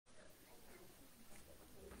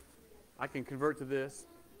I can convert to this.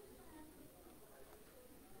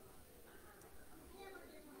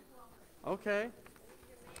 Okay.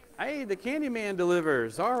 Hey, the candy man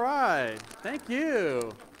delivers. All right. Thank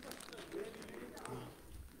you.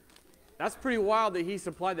 That's pretty wild that he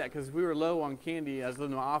supplied that because we were low on candy. I was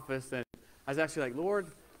in my office and I was actually like, Lord,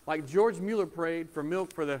 like George Mueller prayed for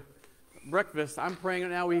milk for the breakfast, I'm praying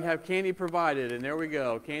now we have candy provided. And there we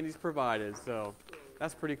go. Candy's provided. So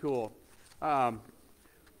that's pretty cool.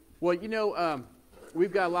 Well, you know,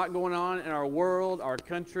 we've got a lot going on in our world, our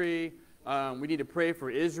country. We need to pray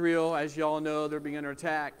for Israel. As you all know, they're being under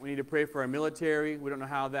attack. We need to pray for our military. We don't know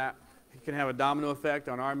how that can have a domino effect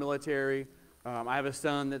on our military. I have a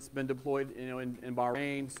son that's been deployed, you know, in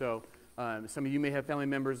Bahrain. So some of you may have family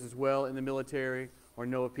members as well in the military or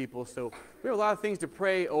know of people. So we have a lot of things to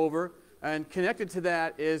pray over. And connected to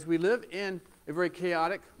that is we live in a very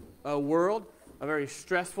chaotic world, a very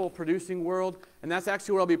stressful, producing world. And that's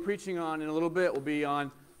actually what I'll be preaching on in a little bit. Will be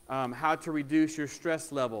on how to reduce your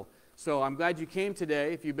stress level. So I'm glad you came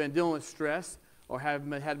today if you've been dealing with stress or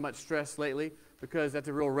haven't had much stress lately, because that's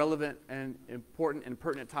a real relevant and important and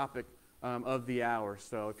pertinent topic of the hour.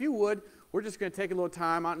 So if you would, we're just going to take a little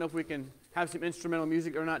time. I don't know if we can have some instrumental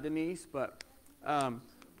music or not, Denise, but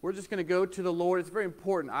we're just going to go to the Lord. It's very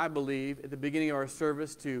important, I believe, at the beginning of our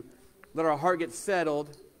service to let our heart get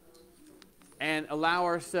settled and allow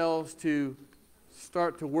ourselves to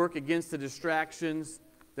start to work against the distractions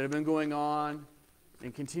that have been going on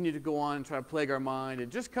and continue to go on and try to plague our mind,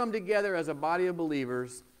 and just come together as a body of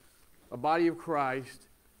believers, a body of Christ,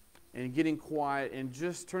 and getting quiet and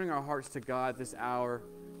just turning our hearts to God at this hour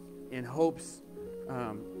in hopes,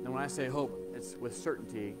 and when I say hope, it's with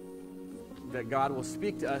certainty, that God will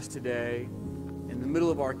speak to us today in the middle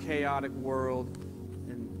of our chaotic world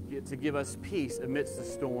and to give us peace amidst the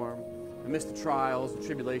storm, amidst the trials and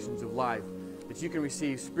tribulations of life, that you can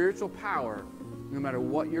receive spiritual power no matter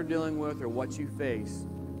what you're dealing with or what you face,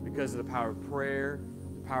 because of the power of prayer,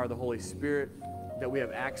 the power of the Holy Spirit that we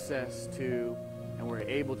have access to and we're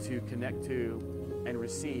able to connect to and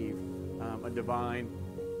receive a divine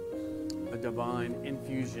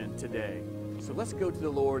infusion today. So let's go to the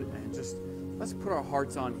Lord and just let's put our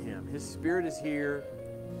hearts on Him. His Spirit is here.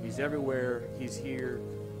 He's everywhere. He's here.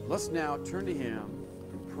 Let's now turn to Him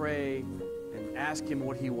and pray and ask Him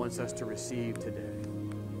what He wants us to receive today.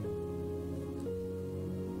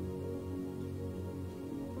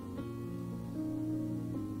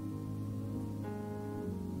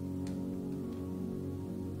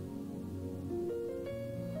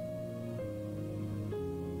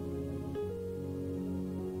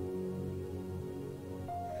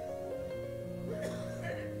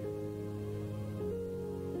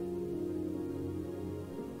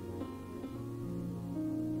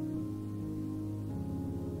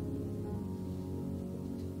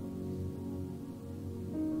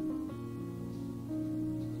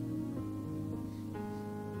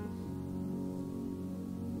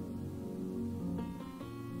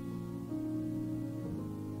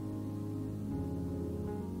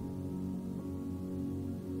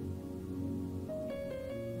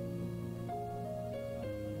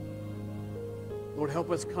 Lord,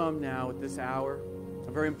 help us come now at this hour,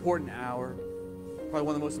 a very important hour, probably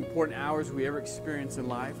one of the most important hours we ever experience in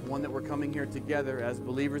life, one that we're coming here together as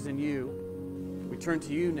believers in You. We turn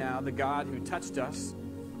to You now, the God who touched us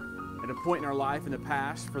at a point in our life in the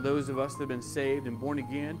past, for those of us that have been saved and born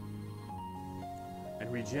again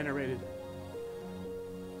and regenerated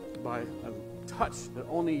by a touch that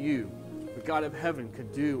only You, the God of heaven,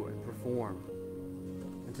 could do and perform,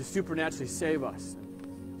 and to supernaturally save us,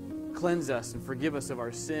 cleanse us and forgive us of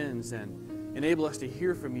our sins, and enable us to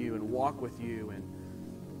hear from You and walk with You,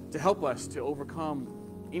 and to help us to overcome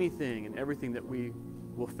anything and everything that we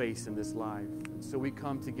will face in this life. And so we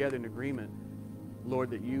come together in agreement, Lord,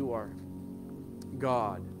 that You are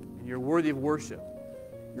God and You're worthy of worship.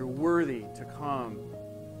 You're worthy to come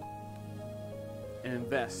and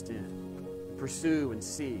invest in, pursue and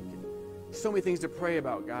seek. So many things to pray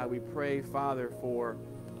about, God. We pray, Father, for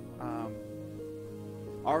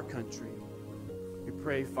our country. We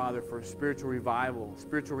pray, Father, for spiritual revival,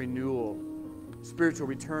 spiritual renewal, spiritual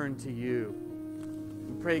return to You.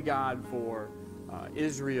 We pray, God, for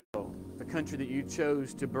Israel, the country that You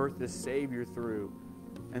chose to birth this Savior through,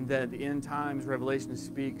 and that at the end times, Revelation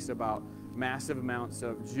speaks about massive amounts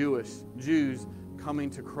of Jews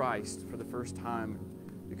coming to Christ for the first time,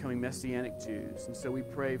 becoming Messianic Jews. And so we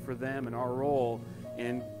pray for them and our role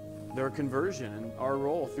in their conversion and our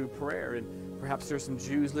role through prayer. And perhaps there's some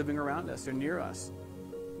Jews living around us or near us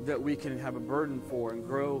that we can have a burden for and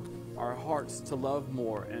grow our hearts to love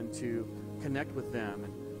more and to connect with them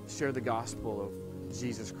and share the gospel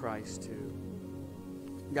Jesus Christ too.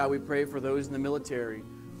 God, we pray for those in the military.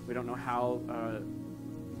 We don't know how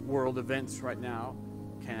world events right now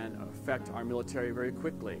can affect our military very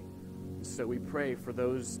quickly. So we pray for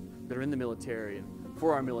those that are in the military and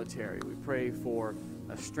for our military. We pray for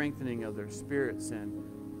a strengthening of their spirits, and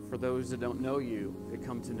for those that don't know you, that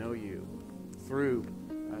come to know you through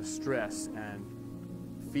stress and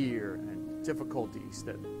fear and difficulties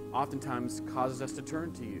that oftentimes causes us to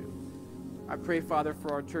turn to you. I pray, Father,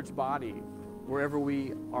 for our church body, wherever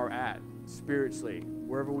we are at spiritually,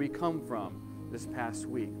 wherever we come from this past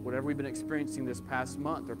week, whatever we've been experiencing this past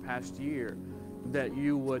month or past year, that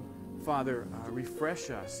you would, Father, refresh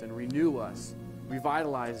us and renew us,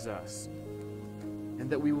 revitalize us, and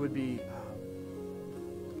that we would be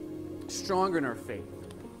stronger in our faith,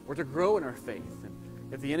 or to grow in our faith.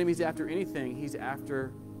 And if the enemy's after anything, he's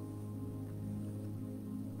after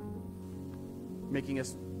making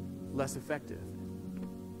us less effective,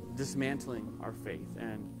 dismantling our faith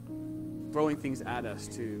and throwing things at us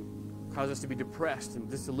to cause us to be depressed and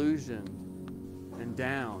disillusioned and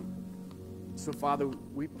down. So, Father,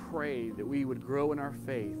 we pray that we would grow in our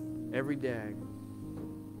faith every day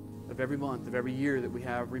of every month, of every year that we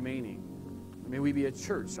have remaining. May we be a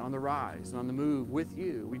church on the rise and on the move with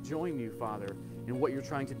you. We join you, Father, in what you're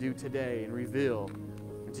trying to do today and reveal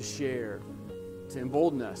and to share, to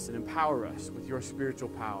embolden us and empower us with your spiritual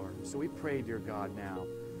power. So we pray, dear God, now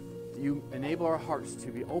that you enable our hearts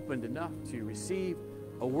to be opened enough to receive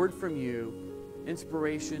a word from you,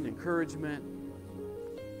 inspiration, encouragement.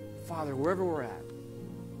 Father, wherever we're at,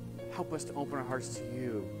 help us to open our hearts to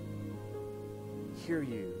you, hear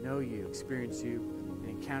you, know you, experience you, and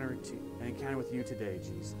encounter with you today,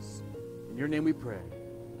 Jesus. In your name we pray.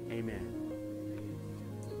 Amen.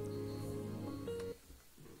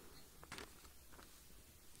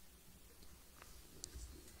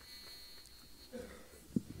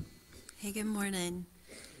 Hey, good morning.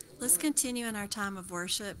 Let's continue in our time of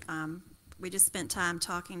worship. We just spent time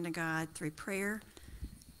talking to God through prayer,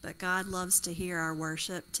 but God loves to hear our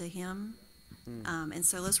worship to Him. And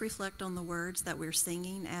so let's reflect on the words that we're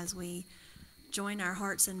singing as we join our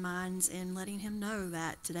hearts and minds in letting Him know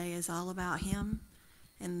that today is all about Him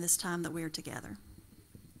and this time that we're together.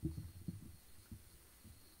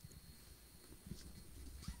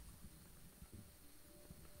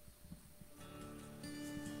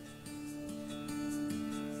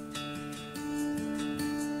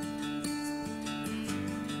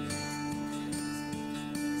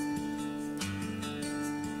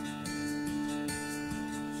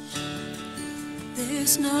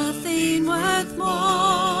 There's nothing worth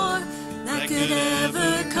more that could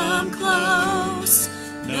ever come close.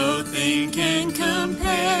 Nothing can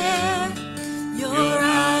compare. You're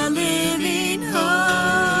our living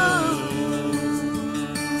hope.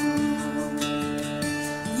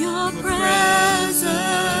 Your presence,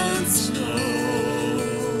 Lord.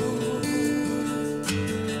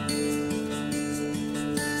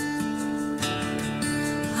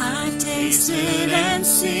 I've tasted and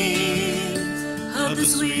seen of the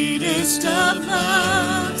sweetest of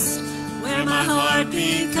loves, where my heart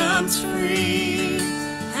becomes free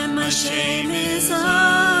and my shame is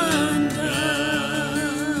undone.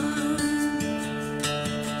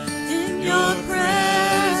 In your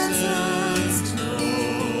presence,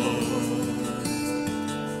 Lord.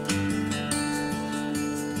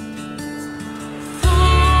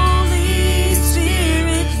 Holy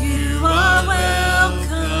Spirit, you are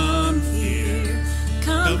welcome here.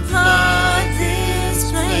 Come flood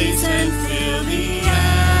this place and fill the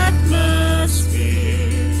atmosphere.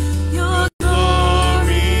 Your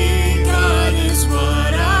glory, God, is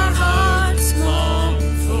what our hearts long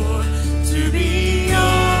for, to be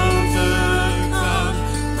overcome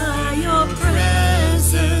by your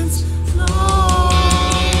presence, Lord.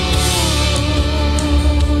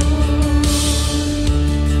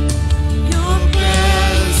 Your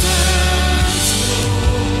presence,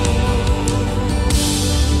 Lord.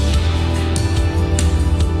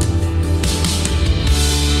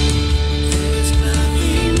 There's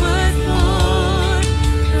nothing worth more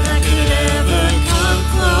that could ever come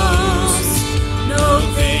close.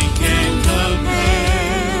 Nothing can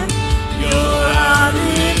compare. You're our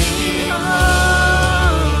living hope.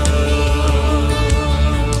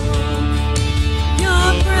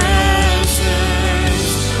 Your presence,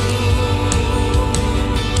 Lord.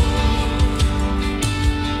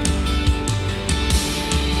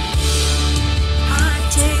 I've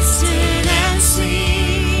tasted and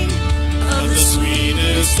seen of the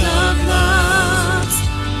sweetest of loves,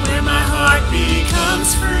 where my heart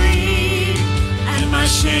becomes free and my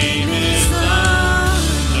shame is undone.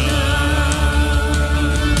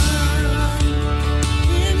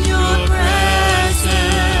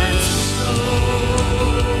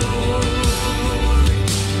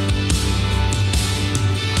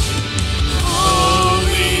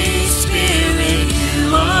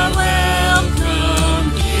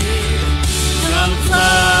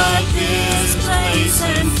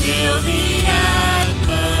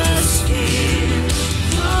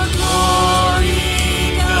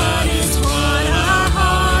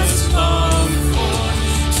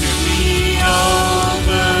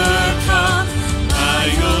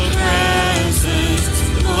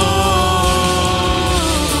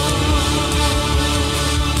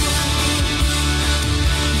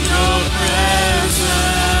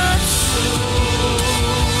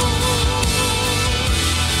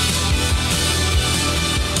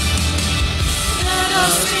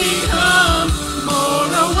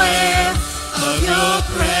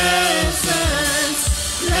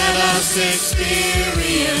 us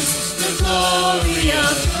experience the glory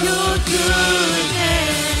of your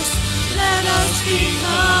goodness. Let us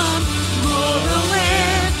become more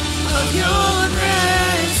aware of your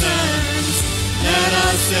presence. Let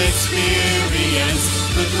us experience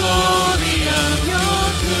the glory of your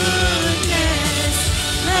goodness.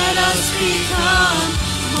 Let us become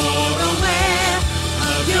more aware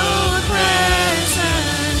of your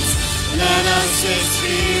presence. Let us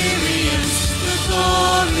experience the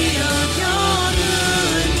glory of your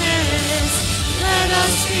goodness. Let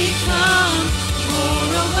us become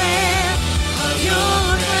more aware of your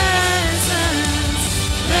presence.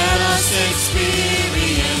 Let us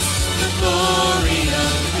experience the glory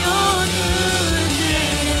of your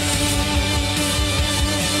goodness.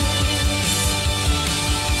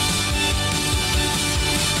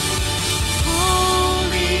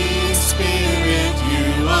 Holy Spirit, you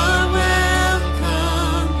are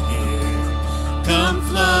welcome here. Come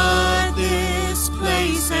flood this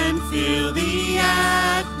place and fill the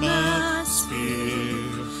atmosphere.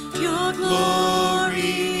 Your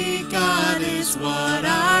glory, God, is what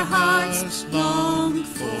our hearts long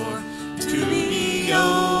for, to be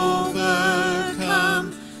overcome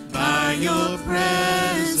by your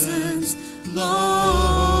presence, Lord.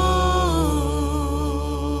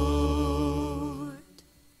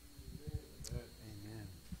 Amen.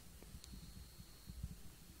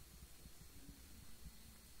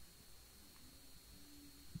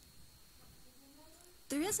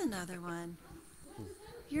 There is another one.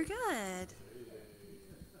 You're good.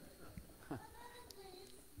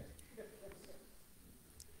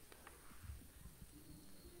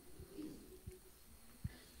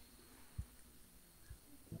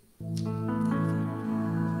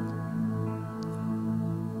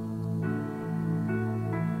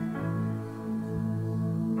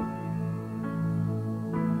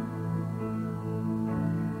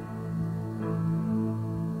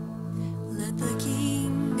 Let the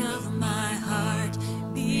King of my heart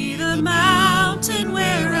be the mountain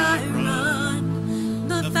where I run,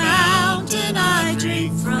 the fountain I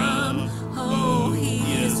drink from. Oh,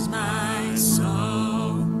 he is my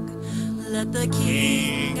song. Let the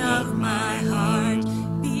King of my heart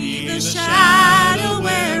be the shadow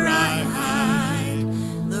where I hide,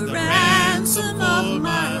 the ransom of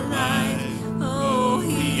my life. Oh,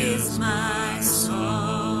 he is my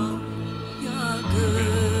song. You're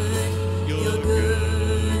good, you're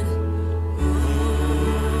good. Oh,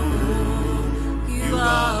 you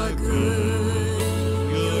are good,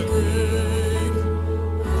 you're good.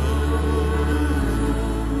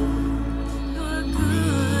 You're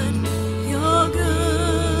good, you're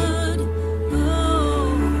good.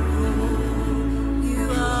 Oh, you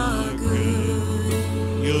are good,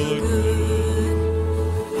 you're good.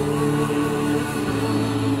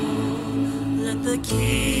 Let the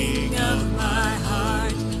King of my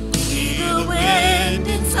heart be the wind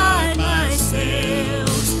inside my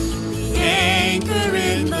sails, the anchor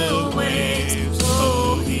in the waves.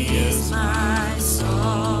 Oh, he is my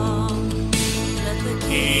song. Let the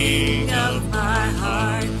King of my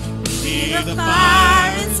heart be the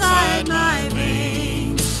fire inside my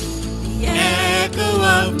veins, the echo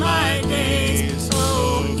of my days.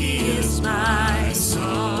 Oh, he is my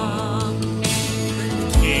song. Let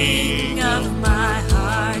the King of my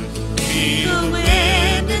heart be the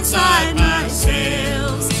wind inside my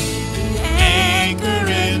sails, the anchor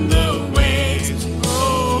in the waves.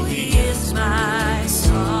 Oh, he is my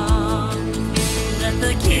song. Let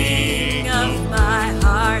the King of my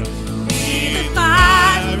heart be the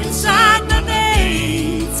fire inside my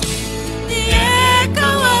veins, the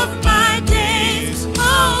echo of my days.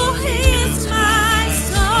 Oh, he is my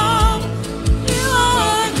song. You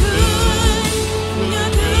are good,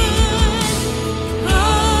 you're good.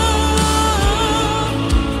 Oh,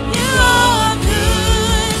 you are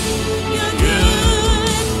good, you're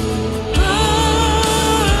good. Oh,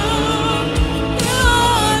 you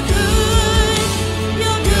are good,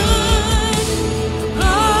 you're good. Oh,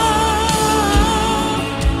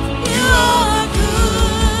 you are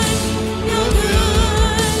good, you're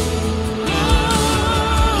good.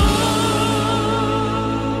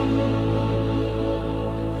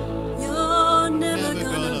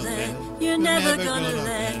 You're never gonna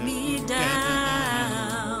let me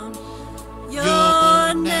down.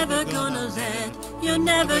 You're never gonna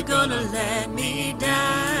let me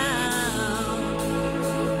down.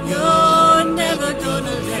 You're never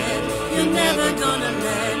gonna let me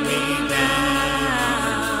down.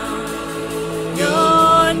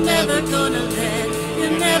 You're never gonna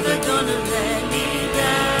let me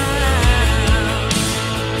down.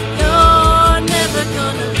 You're never gonna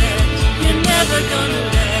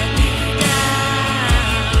let me down.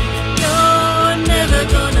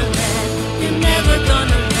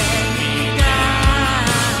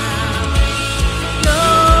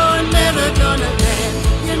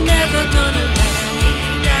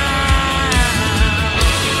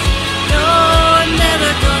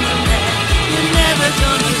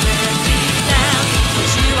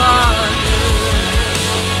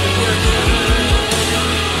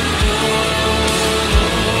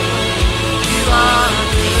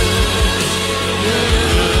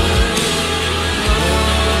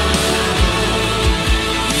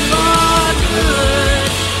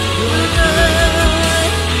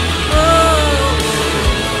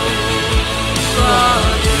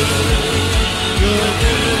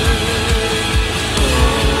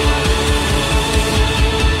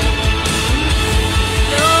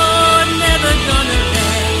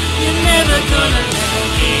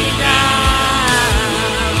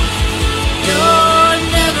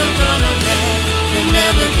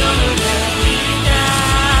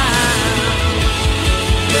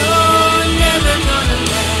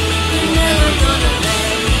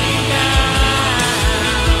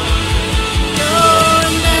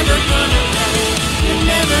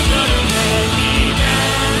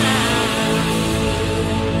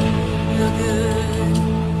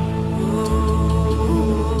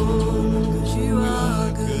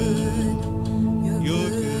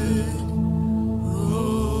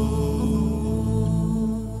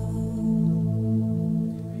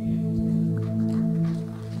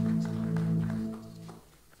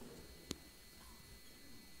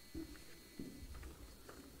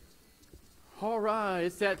 right,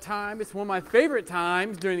 it's that time. It's one of my favorite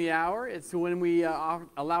times during the hour. It's when we allow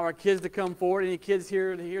our kids to come forward. Any kids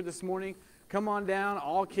here this morning? Come on down.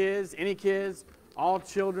 All kids, any kids, all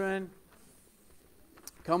children.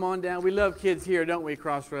 Come on down. We love kids here, don't we,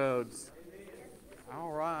 Crossroads?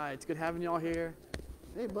 All right, it's good having y'all here.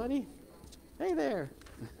 Hey, buddy. Hey there.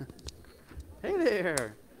 Hey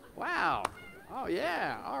there. Wow. Oh,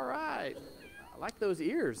 yeah. All right. I like those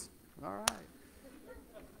ears. All right.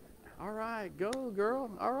 All right. Go,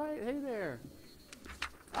 girl. All right. Hey there.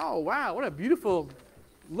 Oh, wow. What a beautiful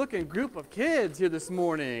looking group of kids here this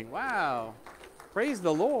morning. Wow. Praise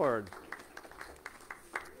the Lord.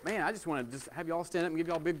 Man, I just want to have you all stand up and give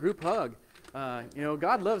you all a big group hug.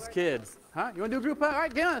 God loves kids. Huh? You want to do a group hug? All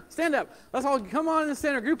right, get on. Stand up. Let's all come on in the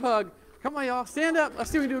center. Group hug. Come on, y'all. Stand up. Let's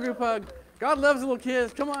see if we can do a group hug. God loves little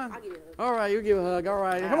kids. Come on. All right, you give a hug. All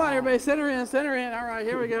right. Come on, everybody. Center in. Center in. All right,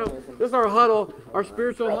 here we go. This is our huddle, our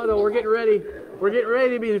spiritual huddle. We're getting ready. We're getting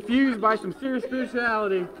ready to be infused by some serious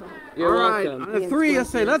spirituality. You're all right. welcome. On the three, let's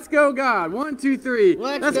say, let's go, God. 1, 2, 3.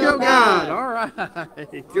 Let's go, God. All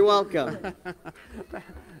right. You're welcome.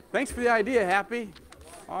 Thanks for the idea, Happy.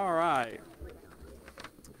 All right.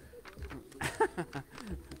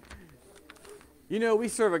 We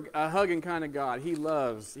serve a hugging kind of God. He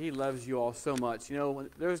loves you all so much.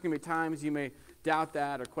 There's going to be times you may doubt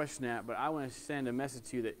that or question that, but I want to send a message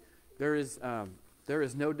to you that there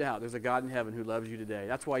is no doubt there's a God in heaven who loves you today.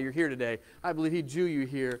 That's why you're here today. I believe he drew you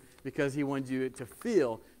here because he wanted you to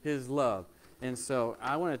feel his love. And so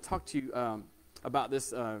I want to talk to you about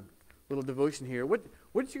this little devotion here.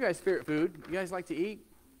 What's your guys' favorite food? You guys like to eat?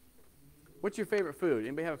 What's your favorite food?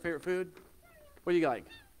 Anybody have a favorite food? What do you like?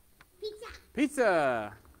 Pizza.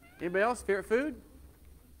 Pizza. Anybody else? Favorite food?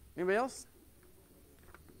 Anybody else?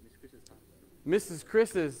 Mrs.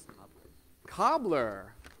 Chris's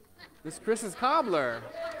cobbler. Miss Chris's cobbler.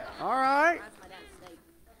 All right. That's my dad's steak.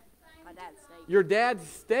 My dad's steak. Your dad's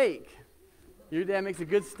steak. Your dad makes a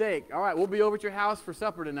good steak. All right, we'll be over at your house for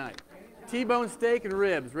supper tonight. T-bone steak and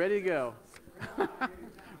ribs, ready to go.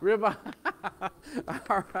 Ribeye.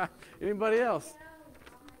 All right. Anybody else?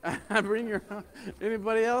 Bring your own.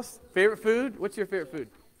 Anybody else? Favorite food? What's your favorite food?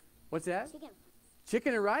 What's that? Chicken.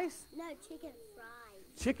 Chicken and rice? No, chicken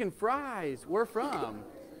fries. Chicken fries. Where from?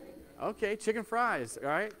 Okay, chicken fries. All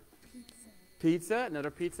right. Pizza. Another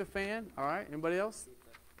pizza fan. All right. Anybody else?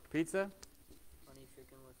 Pizza. Honey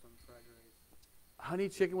chicken with some fried rice. Honey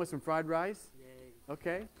chicken with some fried rice. Yay.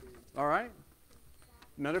 Okay. All right.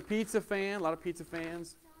 Another pizza fan. A lot of pizza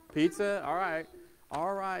fans. Pizza. All right.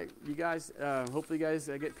 All right. You guys, hopefully you guys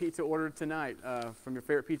get pizza ordered tonight from your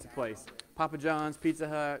favorite pizza place. Papa John's, Pizza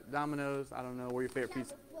Hut, Domino's. I don't know where your favorite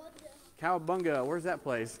pizza. Cowabunga. Where's that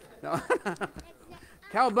place? No.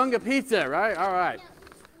 Cowabunga Pizza, right? All right.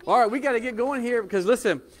 All right. We got to get going here because,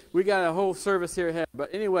 listen, we got a whole service here ahead.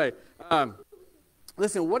 But anyway,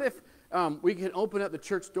 listen, what if we could open up the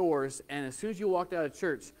church doors and as soon as you walked out of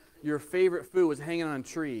church, your favorite food was hanging on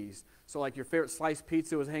trees? So like your favorite sliced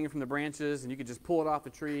pizza was hanging from the branches and you could just pull it off the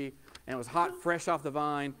tree and it was hot, fresh off the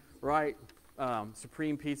vine, right?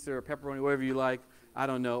 Supreme pizza or pepperoni, whatever you like. I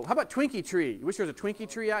don't know. How about Twinkie tree? You wish there was a Twinkie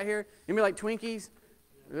tree out here? Anybody like Twinkies?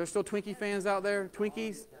 Are there still Twinkie fans out there?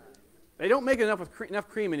 Twinkies? They don't make enough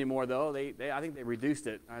cream anymore, though. I think they reduced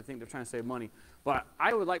it. I think they're trying to save money. But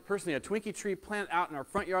I would like personally a Twinkie tree plant out in our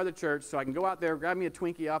front yard of the church so I can go out there, grab me a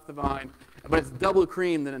Twinkie off the vine, but it's double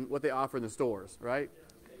cream than what they offer in the stores, right?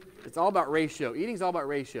 It's all about ratio. Eating's all about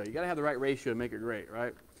ratio. You got to have the right ratio to make it great,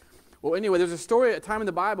 right? Well, anyway, there's a story, a time in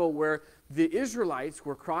the Bible where the Israelites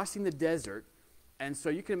were crossing the desert, and so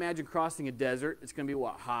you can imagine crossing a desert. It's going to be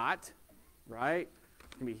what? Hot, right?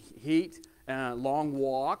 It's going to be heat, long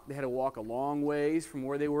walk. They had to walk a long ways from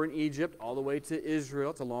where they were in Egypt all the way to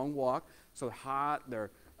Israel. It's a long walk. So hot.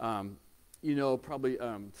 They're, probably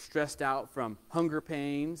stressed out from hunger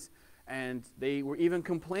pains, and they were even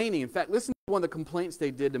complaining. In fact, listen to one of the complaints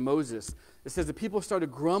they did to Moses. It says the people started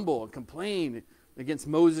to grumble and complain against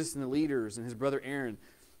Moses and the leaders and his brother Aaron.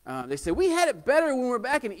 They said, we had it better when we were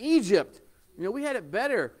back in Egypt. We had it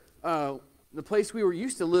better, the place we were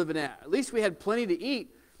used to living at. At least we had plenty to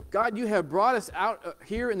eat. God, you have brought us out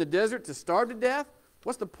here in the desert to starve to death?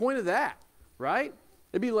 What's the point of that, right?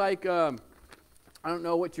 It'd be like, I don't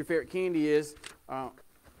know what your favorite candy is,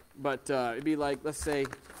 but it'd be like, let's say,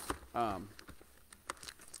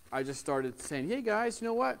 I just started saying, hey guys, you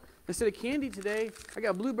know what? Instead of candy today, I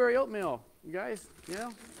got blueberry oatmeal. You guys,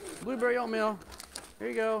 blueberry oatmeal. Here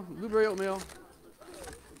you go, blueberry oatmeal.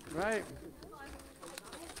 Right?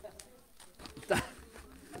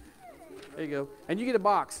 There you go. And you get a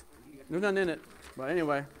box. There's nothing in it. But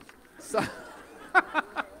anyway. So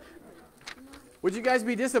would you guys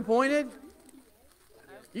be disappointed?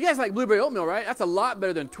 You guys like blueberry oatmeal, right? That's a lot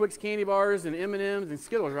better than Twix candy bars and M&Ms and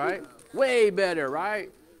Skittles, right? Way better, right?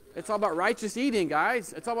 It's all about righteous eating,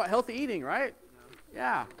 guys. It's all about healthy eating, right?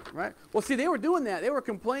 Yeah, right? Well, see, they were doing that. They were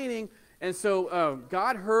complaining, and so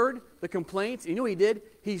God heard the complaints. You know what he did?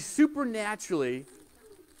 He supernaturally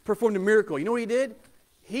performed a miracle. You know what he did?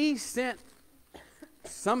 He sent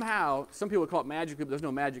somehow, some people call it magically, but there's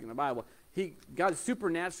no magic in the Bible. God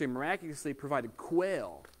supernaturally, miraculously provided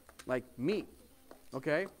quail, like meat.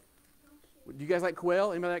 Okay? Do you guys like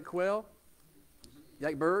quail? Anybody like quail? You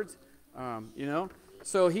like birds? You know?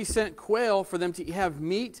 So he sent quail for them to have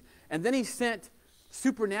meat, and then he sent,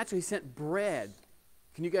 supernaturally, he sent bread.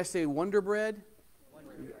 Can you guys say Wonder Bread?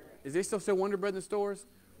 Is they still sell Wonder Bread in the stores?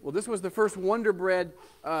 Well, this was the first Wonder Bread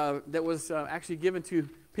that was actually given to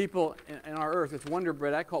people in our earth. It's Wonder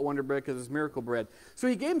Bread. I call it Wonder Bread because it's miracle bread. So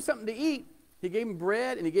he gave him something to eat. He gave him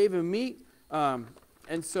bread, and he gave him meat.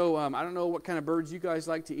 And so I don't know what kind of birds you guys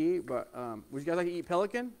like to eat, but would you guys like to eat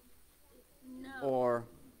pelican? No. Or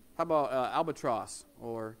how about albatross?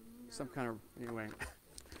 Or some kind of, anyway.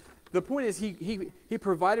 The point is he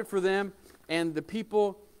provided for them, and the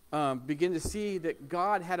people begin to see that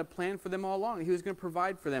God had a plan for them all along. He was going to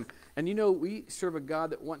provide for them. And you know, we serve a God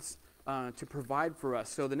that wants to provide for us.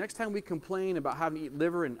 So the next time we complain about having to eat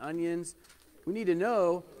liver and onions, we need to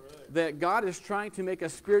know that God is trying to make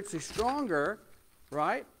us spiritually stronger,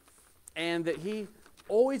 right? And that he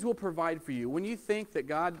always will provide for you. When you think that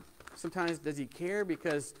God, sometimes does he care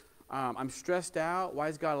because I'm stressed out? Why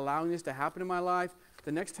is God allowing this to happen in my life?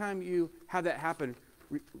 The next time you have that happen,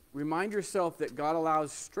 remind yourself that God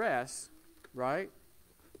allows stress, right,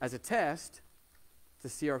 as a test to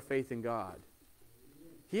see our faith in God.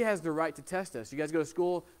 He has the right to test us. You guys go to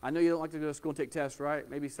school. I know you don't like to go to school and take tests, right?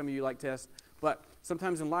 Maybe some of you like tests. But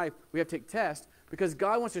sometimes in life, we have to take tests because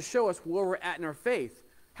God wants to show us where we're at in our faith,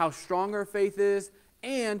 how strong our faith is,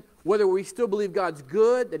 and whether we still believe God's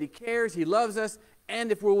good, that he cares, he loves us,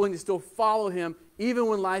 and if we're willing to still follow him even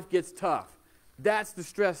when life gets tough. That's the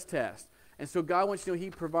stress test. And so God wants you to know he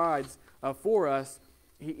provides for us.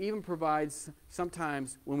 He even provides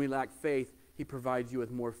sometimes when we lack faith, he provides you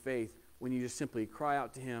with more faith. When you just simply cry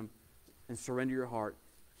out to him and surrender your heart,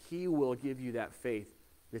 he will give you that faith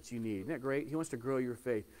that you need. Isn't that great? He wants to grow your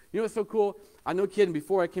faith. You know what's so cool? I know, kidding,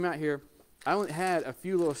 before I came out here, I only had a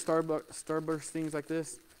few little Starburst things like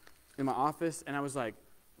this in my office, and I was like,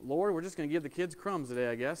 Lord, we're just going to give the kids crumbs today,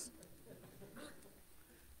 I guess.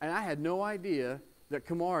 And I had no idea that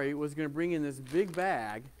Kamari was going to bring in this big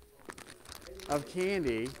bag of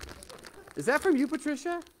candy. Is that from you,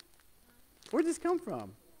 Patricia? Where'd this come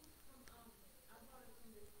from?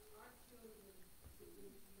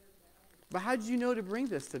 But how did you know to bring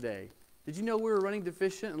this today? Did you know we were running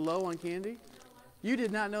deficient and low on candy? You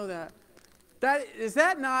did not know that. Is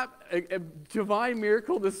that not a divine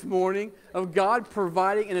miracle this morning of God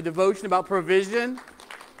providing in a devotion about provision?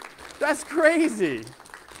 That's crazy.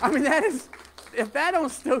 I mean, that is, if that don't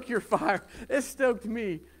stoke your fire, it stoked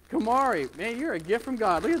me. Kamari, man, you're a gift from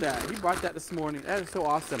God. Look at that. He brought that this morning. That is so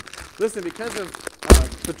awesome. Listen, because of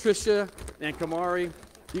Patricia and Kamari,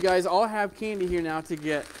 you guys all have candy here now to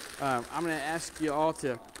get. I'm going to ask you all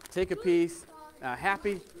to take a piece.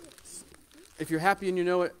 Happy. If you're happy and you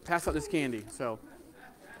know it, pass out this candy. So,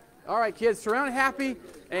 all right, kids, surround Happy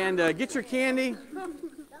and get your candy.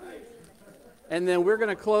 And then we're going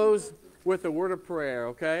to close with a word of prayer,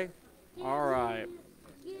 okay? All right.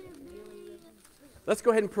 Let's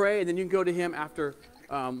go ahead and pray, and then you can go to him after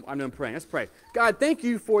I'm done praying. Let's pray. God, thank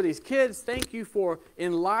you for these kids. Thank you for,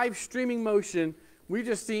 in live streaming motion, we've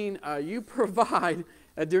just seen you provide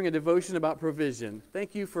during a devotion about provision.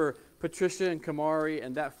 Thank you for Patricia and Kamari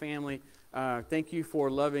and that family. Thank you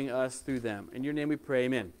for loving us through them. In your name we pray,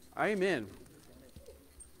 amen. Amen.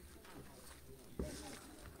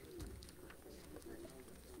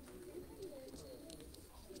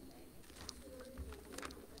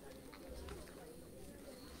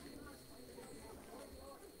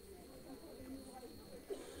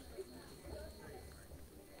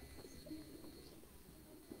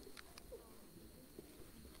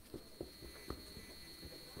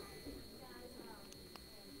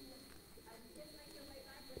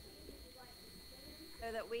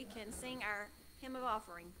 So that we can sing our hymn of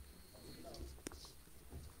offering.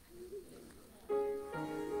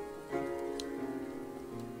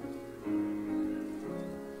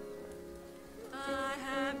 I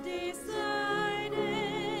have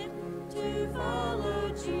decided to follow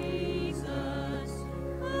Jesus.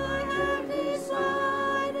 I have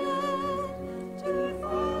decided to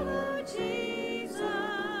follow Jesus.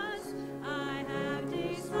 I have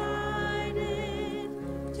decided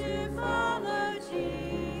to follow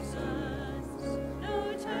Jesus.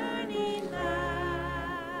 No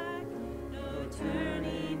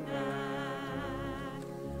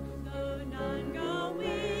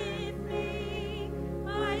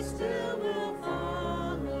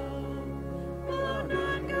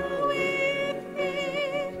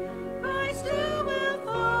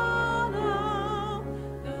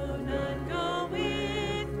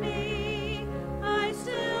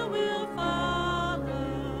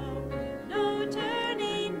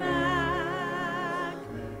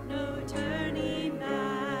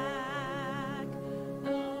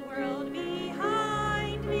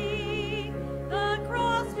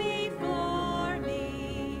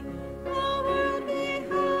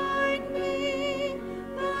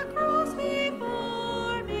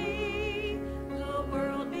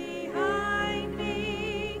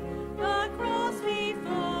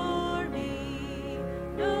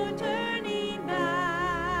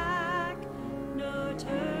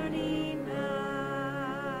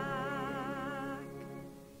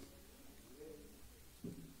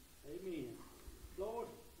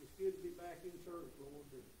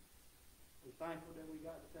We're thankful that we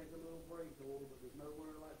got to take a little break, Lord, but there's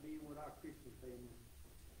nowhere like being with our Christian family.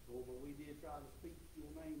 Lord, but we did try to speak your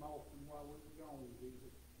name often while we were gone,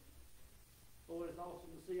 Jesus. Lord, it's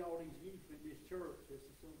awesome to see all these youth in this church. This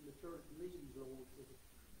is something the church needs, Lord.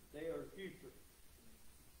 They are the future.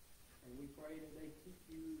 And we pray that they keep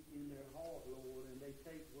you in their heart, Lord, and they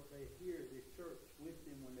take what they hear at this church with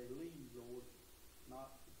them when they leave, Lord.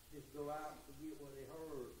 Not just go out and forget what they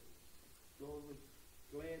heard. Lord, we're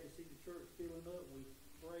glad to see the church filling up. We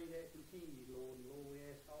pray that continue, Lord. And Lord, we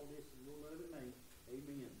ask all this in your loving name.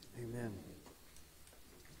 Amen. Amen.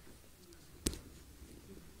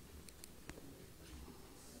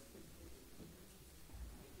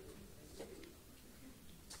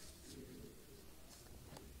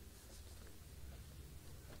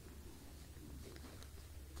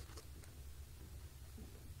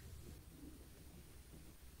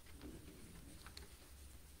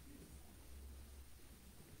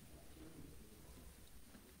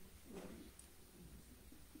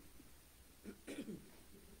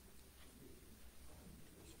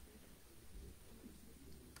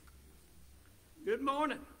 Good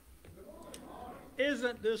morning.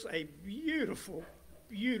 Isn't this a beautiful,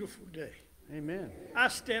 beautiful day? Amen. I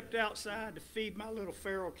stepped outside to feed my little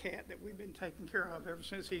feral cat that we've been taking care of ever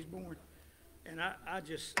since he's born. And I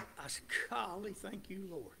said, golly, thank you,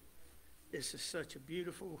 Lord. This is such a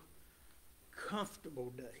beautiful, comfortable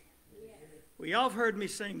day. Well, y'all have heard me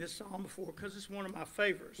sing this song before because it's one of my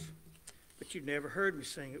favorites. But you've never heard me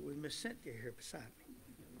sing it with Miss Cynthia here beside me.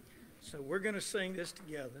 So we're going to sing this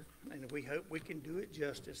together, and we hope we can do it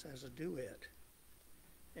justice as a duet.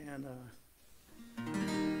 And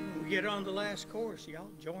when we get on the last chorus, y'all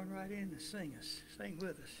join right in and sing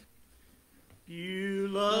with us.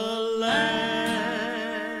 Beulah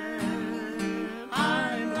land,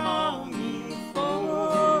 I'm longing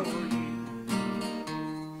for you,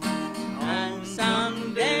 and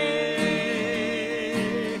someday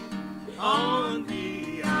on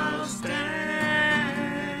thee I'll stand,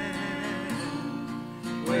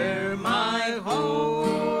 where my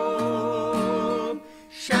hope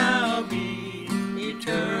shall be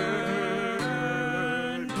eternal.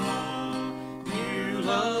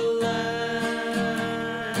 Beulah land,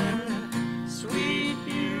 sweet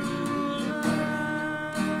Beulah,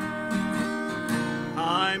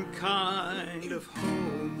 I'm kind of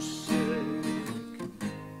homesick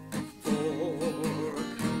for a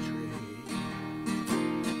country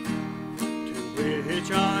to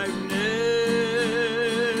which I've never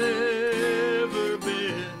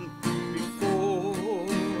been before.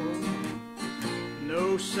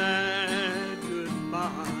 No sad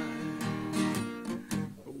goodbye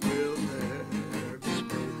will there be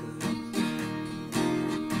spoken.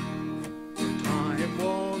 Time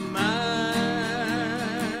won't matter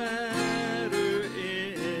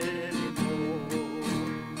anymore.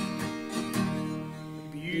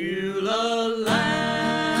 Beulah land,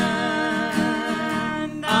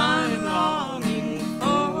 I'm longing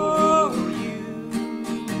for you,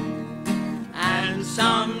 and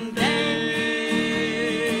someday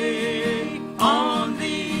on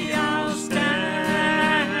thee I'll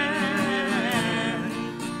stand,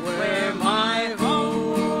 where my hope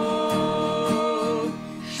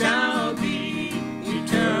shall be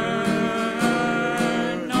eternal.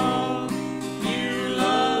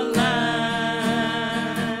 Beulah land,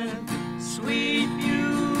 sweet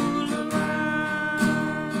Beulah land,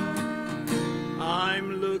 I'm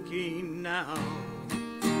looking now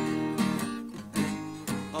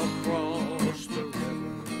across the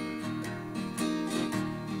river,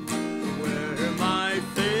 where my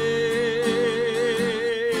faith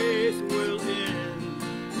will end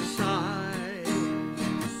the sight.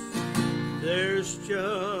 There's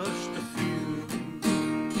just a few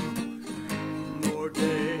more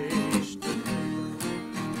days to live,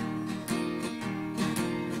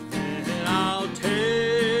 and I'll take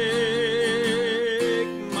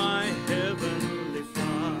my heavenly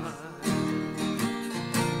flight.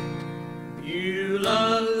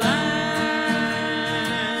 Beulah land,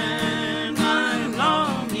 I'm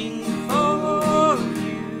longing for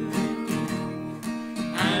you,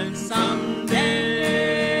 and someday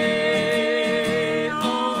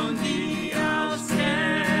on thee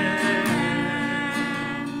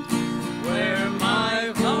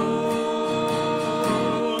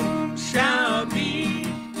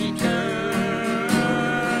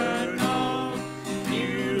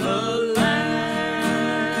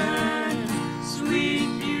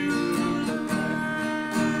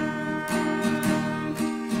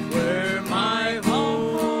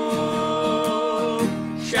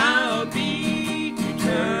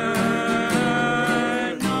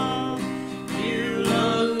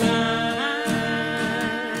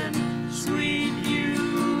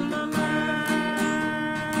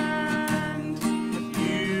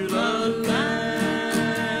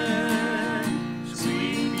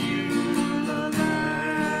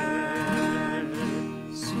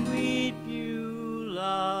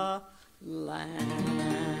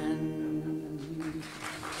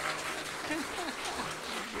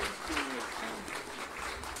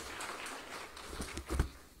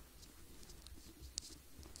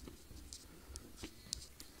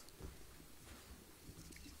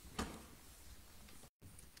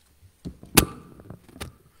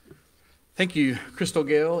Thank you, Crystal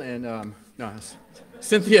Gale and no,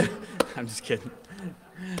 Cynthia. I'm just kidding.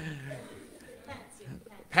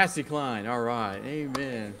 Patsy Cline. All right.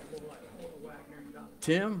 Amen.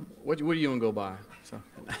 Tim, what do you want to go by? So.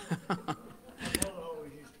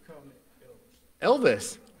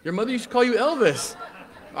 Elvis. Your mother used to call you Elvis.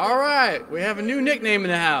 All right. We have a new nickname in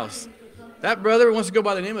the house. That brother wants to go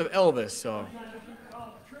by the name of Elvis. So.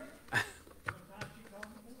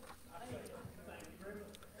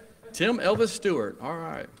 Tim Elvis Stewart. All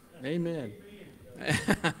right. Amen.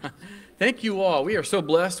 Thank you all. We are so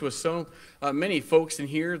blessed with so many folks in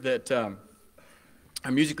here that are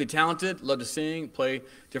musically talented, love to sing, play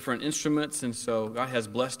different instruments, and so God has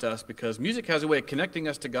blessed us because music has a way of connecting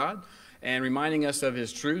us to God and reminding us of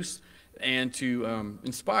His truths and to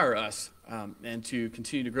inspire us and to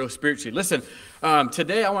continue to grow spiritually. Listen,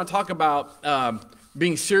 today I want to talk about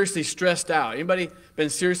being seriously stressed out. Anybody been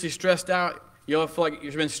seriously stressed out? You all feel like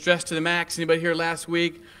you've been stressed to the max? Anybody here last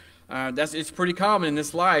week? It's pretty common in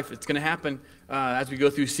this life. It's going to happen as we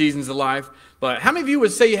go through seasons of life. But how many of you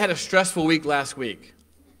would say you had a stressful week last week?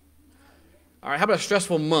 All right, how about a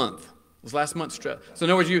stressful month? Was last month stress? So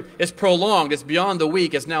in other words, it's prolonged. It's beyond the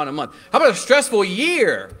week. It's now in a month. How about a stressful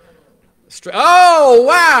year? Oh,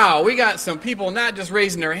 wow. We got some people not just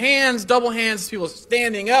raising their hands, double hands, people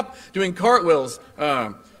standing up, doing cartwheels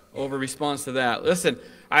over response to that. Listen,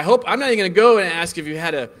 I'm not even going to go and ask if you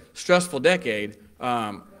had a stressful decade.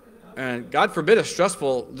 And God forbid a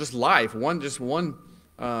stressful just life, one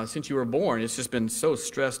since you were born. It's just been so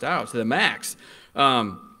stressed out to the max.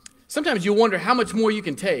 Sometimes you wonder how much more you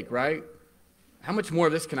can take, right? How much more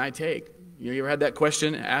of this can I take? You ever had that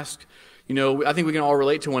question asked? I think we can all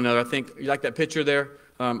relate to one another. I think you like that picture there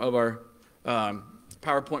of our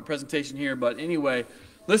PowerPoint presentation here. But anyway,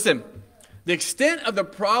 listen, the extent of the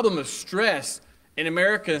problem of stress in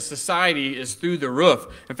American society is through the roof.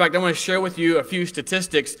 In fact, I want to share with you a few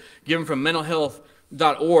statistics given from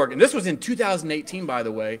mentalhealth.org. And this was in 2018, by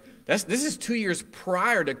the way. This is 2 years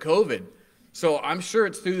prior to COVID. So I'm sure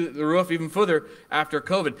it's through the roof even further after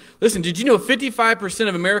COVID. Listen, did you know 55%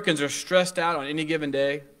 of Americans are stressed out on any given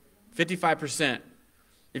day? 55%.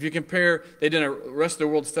 If you compare, they did a rest of the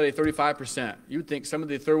world study, 35%. You would think some of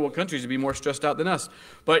the third world countries would be more stressed out than us.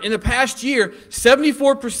 But in the past year,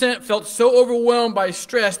 74% felt so overwhelmed by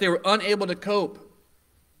stress they were unable to cope.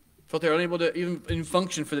 Felt they were unable to even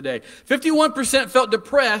function for the day. 51% felt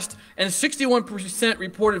depressed, and 61%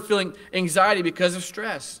 reported feeling anxiety because of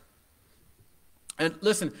stress. And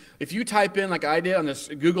listen, if you type in, like I did on this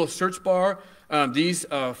Google search bar, these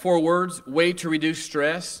 4 words, way to reduce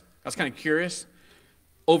stress, I was kind of curious.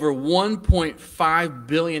 Over 1.5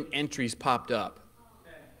 billion entries popped up.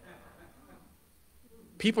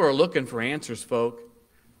 People are looking for answers, folk.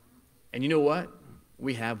 And you know what?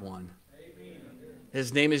 We have one.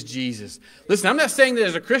 His name is Jesus. Listen, I'm not saying that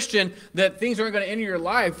as a Christian that things aren't going to enter your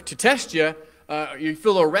life to test you. You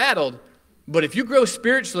feel a little rattled. But if you grow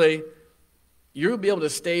spiritually, you'll be able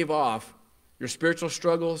to stave off your spiritual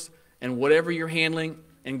struggles and whatever you're handling,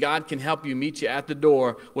 and God can help you meet you at the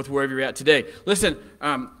door with wherever you're at today. Listen,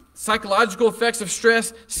 psychological effects of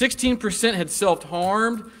stress, 16% had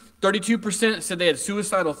self-harmed, 32% said they had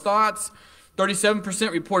suicidal thoughts,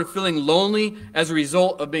 37% reported feeling lonely as a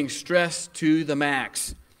result of being stressed to the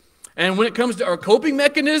max. And when it comes to our coping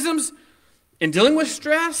mechanisms in dealing with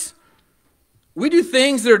stress, we do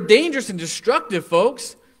things that are dangerous and destructive,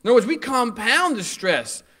 folks. In other words, we compound the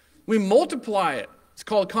stress. We multiply it. It's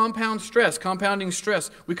called compound stress, compounding stress.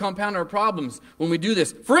 We compound our problems when we do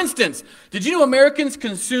this. For instance, did you know Americans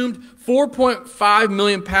consumed 4.5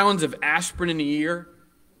 million pounds of aspirin in a year?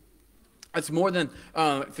 That's more than,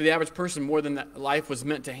 for the average person, more than that life was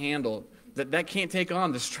meant to handle. That can't take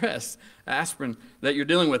on the stress, aspirin, that you're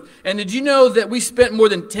dealing with. And did you know that we spent more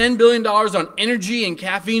than $10 billion on energy and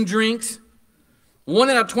caffeine drinks? 1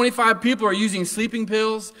 out of 25 people are using sleeping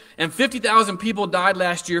pills, and 50,000 people died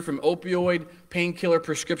last year from opioid painkiller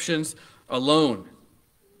prescriptions alone.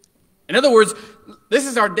 In other words, this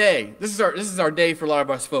is our day. This is our day for a lot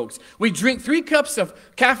of us folks. We drink 3 cups of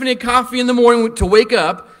caffeinated coffee in the morning to wake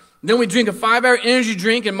up. Then we drink a 5-hour energy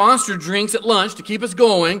drink and Monster drinks at lunch to keep us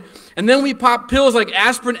going. And then we pop pills like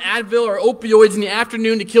aspirin, Advil, or opioids in the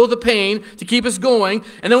afternoon to kill the pain, to keep us going.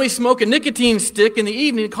 And then we smoke a nicotine stick in the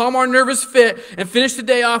evening to calm our nervous fit and finish the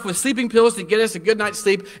day off with sleeping pills to get us a good night's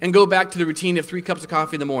sleep and go back to the routine of 3 cups of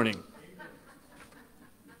coffee in the morning.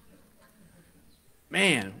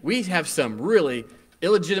 Man, we have some really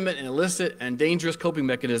illegitimate and illicit and dangerous coping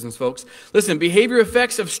mechanisms, folks. Listen, behavior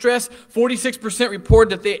effects of stress, 46% report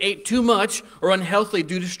that they ate too much or unhealthily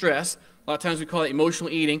due to stress. A lot of times we call it emotional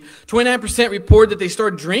eating. 29% report that they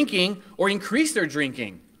start drinking or increase their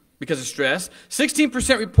drinking. because of stress.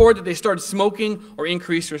 16% report that they started smoking or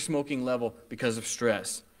increased their smoking level because of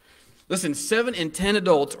stress. Listen, 7 in 10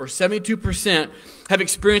 adults, or 72%, have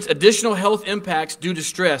experienced additional health impacts due to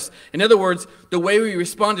stress. In other words, the way we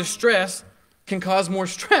respond to stress can cause more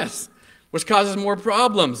stress, which causes more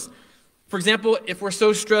problems. For example, if we're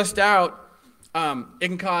so stressed out, it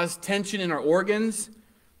can cause tension in our organs.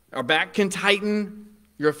 Our back can tighten.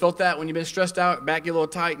 You ever felt that when you've been stressed out? Back get a little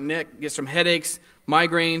tight, neck, get some headaches,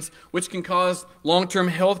 migraines, which can cause long-term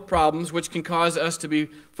health problems, which can cause us to be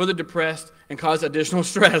further depressed and cause additional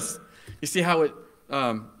stress. You see how it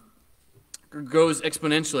goes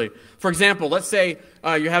exponentially. For example, let's say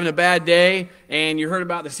you're having a bad day and you heard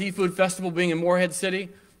about the seafood festival being in Morehead City,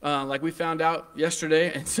 like we found out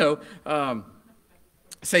yesterday. And so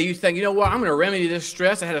say you think, you know what, I'm going to remedy this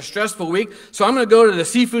stress. I had a stressful week, so I'm going to go to the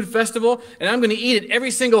seafood festival, and I'm going to eat at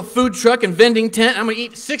every single food truck and vending tent. I'm going to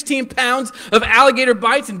eat 16 pounds of alligator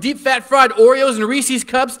bites and deep fat fried Oreos and Reese's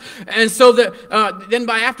Cups. And so that then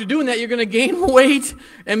after doing that, you're going to gain weight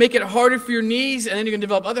and make it harder for your knees, and then you're going to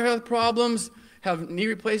develop other health problems, have knee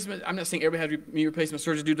replacement. I'm not saying everybody has knee replacement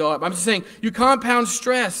surgery to do all that, but I'm just saying you compound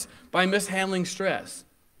stress by mishandling stress.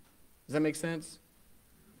 Does that make sense?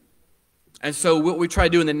 And so what we try to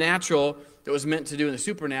do in the natural that was meant to do in the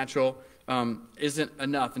supernatural isn't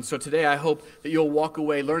enough. And so today I hope that you'll walk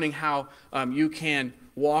away learning how you can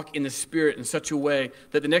walk in the Spirit in such a way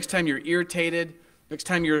that the next time you're irritated, next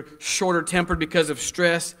time you're shorter tempered because of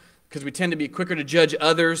stress, because we tend to be quicker to judge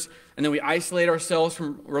others, and then we isolate ourselves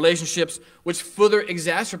from relationships which further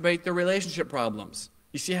exacerbate the relationship problems.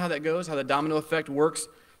 You see how that goes, how the domino effect works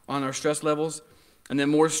on our stress levels? And then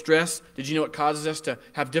more stress, did you know it causes us to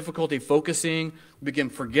have difficulty focusing? We become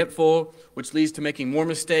forgetful, which leads to making more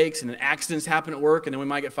mistakes, and then accidents happen at work, and then we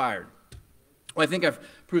might get fired. Well, I think I've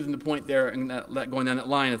proven the point there and going down that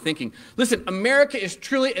line of thinking. Listen, America is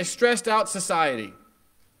truly a stressed out society.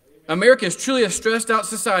 America is truly a stressed out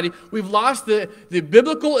society. We've lost the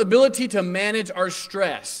biblical ability to manage our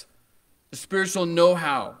stress, the spiritual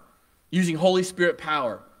know-how, using Holy Spirit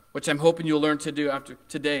power, which I'm hoping you'll learn to do after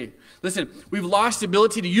today. Listen, we've lost the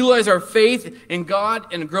ability to utilize our faith in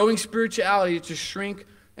God and growing spirituality to shrink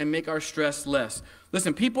and make our stress less.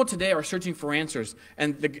 Listen, people today are searching for answers,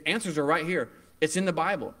 and the answers are right here. It's in the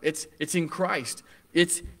Bible. It's in Christ.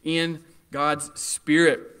 It's in God's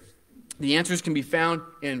Spirit. The answers can be found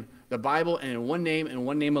in the Bible and in one name and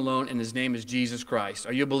one name alone, and His name is Jesus Christ.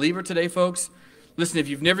 Are you a believer today, folks? Listen, if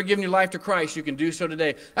you've never given your life to Christ, you can do so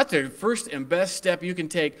today. That's the first and best step you can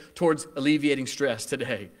take towards alleviating stress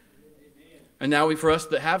today. And now for us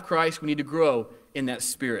that have Christ, we need to grow in that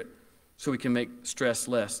spirit so we can make stress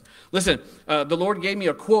less. Listen, the Lord gave me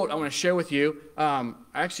a quote I want to share with you. I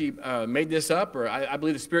actually made this up, or I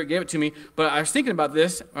believe the Spirit gave it to me, but I was thinking about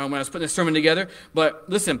this when I was putting this sermon together. But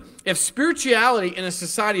listen, if spirituality in a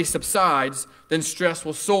society subsides, then stress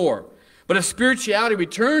will soar. But if spirituality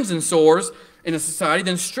returns and soars in a society,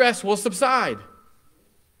 then stress will subside.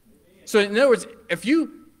 So in other words, if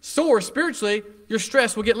you soar spiritually, your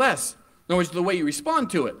stress will get less. In other words, the way you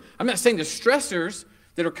respond to it. I'm not saying the stressors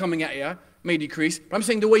that are coming at you may decrease, but I'm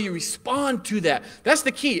saying the way you respond to that. That's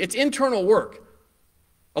the key. It's internal work.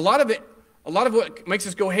 A lot of what makes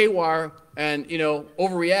us go haywire and,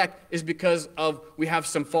 overreact is because we have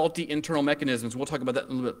some faulty internal mechanisms. We'll talk about that a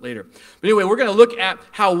little bit later. But anyway, we're going to look at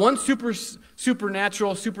how one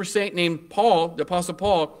supernatural super saint named Paul, the Apostle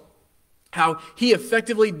Paul, how he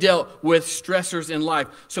effectively dealt with stressors in life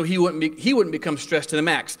so he wouldn't become stressed to the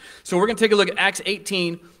max. So we're going to take a look at Acts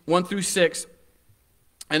 18, 1 through 6.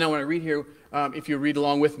 And I want to read here, if you read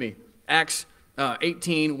along with me. Acts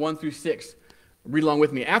 18, 1 through 6. Read along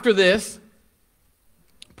with me. After this,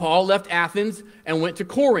 Paul left Athens and went to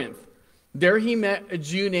Corinth. There he met a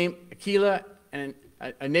Jew named Aquila, and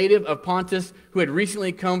a native of Pontus, who had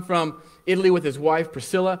recently come from Italy with his wife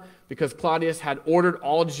Priscilla, because Claudius had ordered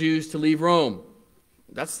all Jews to leave Rome.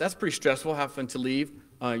 That's pretty stressful, having to leave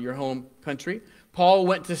your home country. Paul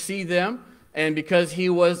went to see them, and because he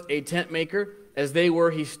was a tent maker, as they were,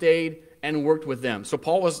 he stayed and worked with them. So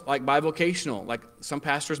Paul was like bivocational, like some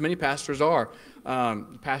pastors, many pastors are.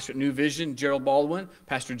 Pastor at New Vision, Gerald Baldwin,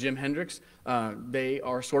 Pastor Jim Hendricks, they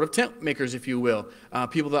are sort of tent makers, if you will.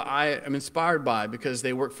 People that I am inspired by because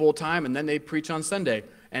they work full-time and then they preach on Sunday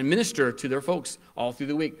and minister to their folks all through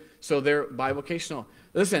the week. So they're bivocational.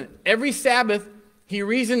 Listen, every Sabbath, he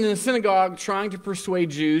reasoned in the synagogue trying to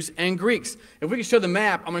persuade Jews and Greeks. If we can show the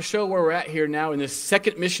map, I'm going to show where we're at here now in this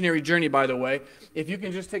second missionary journey, by the way. If you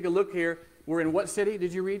can just take a look here. We're in what city?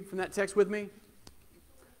 Did you read from that text with me?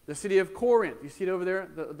 The city of Corinth. You see it over there,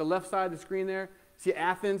 the left side of the screen there? See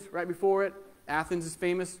Athens right before it? Athens is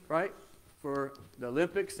famous, right? for the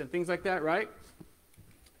Olympics and things like that, right?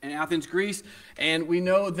 In Athens, Greece. And we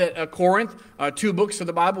know that Corinth, 2 books of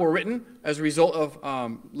the Bible were written as a result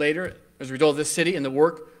of later, as a result of this city and the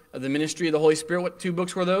work of the ministry of the Holy Spirit. What 2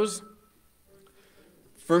 books were those?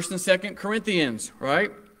 1st and 2nd Corinthians,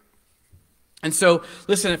 right? And so,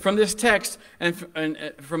 listen, from this text and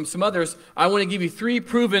from some others, I want to give you 3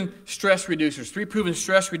 proven stress reducers. 3 proven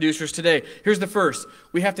stress reducers today. Here's the first.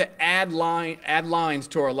 We have to add lines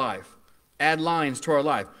to our life. Add lines to our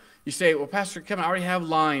life. You say, well, Pastor Kevin, I already have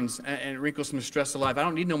lines and wrinkles from stress of life. I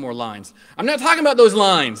don't need no more lines. I'm not talking about those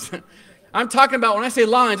lines. I'm talking about, when I say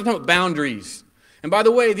lines, I'm talking about boundaries. And by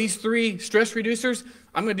the way, these 3 stress reducers,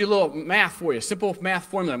 I'm going to do a little math for you, simple math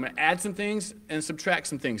formula. I'm going to add some things and subtract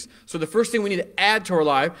some things. So the first thing we need to add to our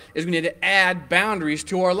life is we need to add boundaries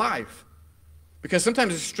to our life. Because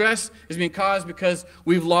sometimes the stress is being caused because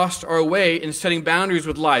we've lost our way in setting boundaries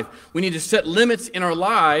with life. We need to set limits in our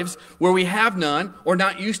lives where we have none or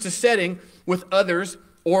not used to setting with others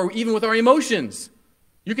or even with our emotions.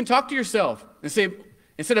 You can talk to yourself and say,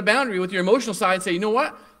 and set a boundary with your emotional side, say, you know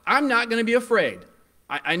what? I'm not going to be afraid.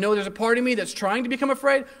 I know there's a part of me that's trying to become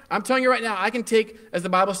afraid. I'm telling you right now, I can take, as the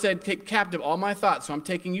Bible said, take captive all my thoughts. So I'm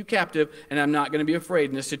taking you captive, and I'm not going to be afraid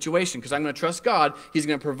in this situation because I'm going to trust God. He's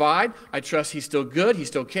going to provide. I trust He's still good. He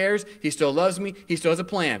still cares. He still loves me. He still has a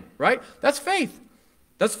plan, right? That's faith.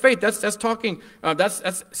 That's faith. That's talking.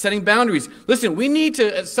 That's setting boundaries. Listen, we need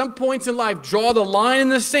to, at some points in life, draw the line in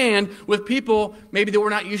the sand with people maybe that we're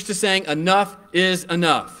not used to saying enough is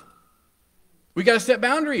enough. We got to set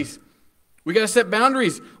boundaries. We got to set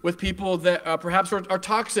boundaries with people that perhaps are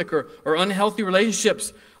toxic or unhealthy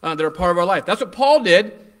relationships that are part of our life. That's what Paul did.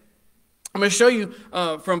 I'm going to show you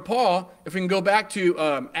from Paul, if we can go back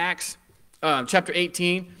to Acts chapter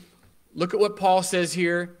 18. Look at what Paul says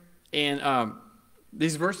here in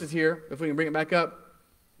these verses here, if we can bring it back up.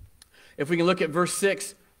 If we can look at verse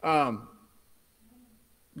 6,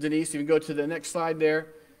 Denise, you can go to the next slide there.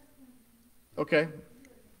 Okay.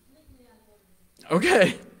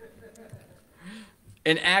 Okay.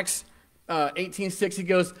 In Acts 18:6, he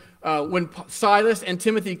goes, when Silas and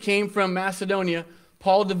Timothy came from Macedonia,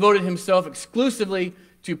 Paul devoted himself exclusively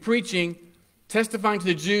to preaching, testifying to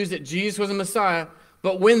the Jews that Jesus was the Messiah.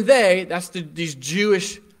 But when these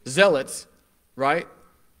Jewish zealots, right?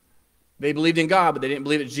 They believed in God, but they didn't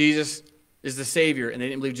believe that Jesus is the Savior, and they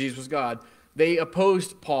didn't believe Jesus was God. They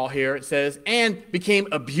opposed Paul here, it says, and became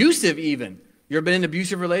abusive even. You ever been in an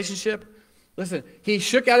abusive relationship? Listen, he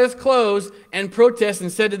shook out his clothes and protested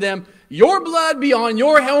and said to them, your blood be on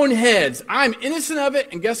your own heads. I'm innocent of it.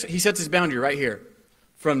 And guess what? He sets his boundary right here.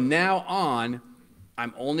 From now on,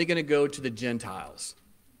 I'm only going to go to the Gentiles.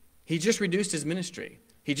 He just reduced his ministry.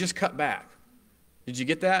 He just cut back. Did you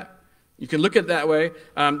get that? You can look at it that way.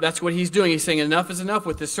 That's what he's doing. He's saying enough is enough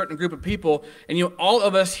with this certain group of people. And all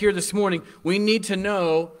of us here this morning, we need to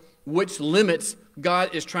know which limits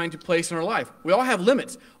God is trying to place in our life. We all have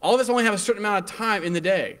limits. All of us only have a certain amount of time in the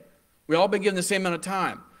day. We all been given the same amount of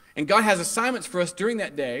time. And God has assignments for us during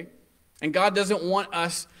that day. And God doesn't want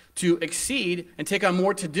us to exceed and take on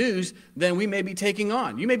more to-dos than we may be taking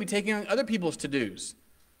on. You may be taking on other people's to-dos.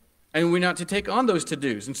 And we're not to take on those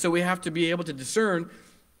to-dos. And so we have to be able to discern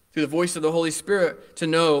through the voice of the Holy Spirit to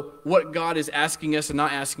know what God is asking us and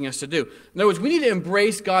not asking us to do. In other words, we need to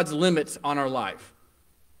embrace God's limits on our life.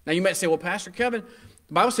 Now you might say, well, Pastor Kevin,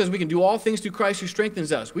 the Bible says we can do all things through Christ who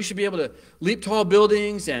strengthens us. We should be able to leap tall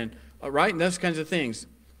buildings and and those kinds of things.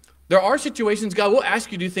 There are situations God will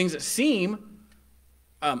ask you to do things that seem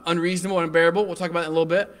unreasonable and unbearable. We'll talk about that in a little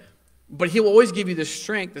bit. But He will always give you the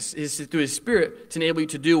strength through His Spirit to enable you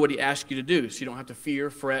to do what He asks you to do, so you don't have to fear,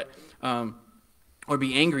 fret, or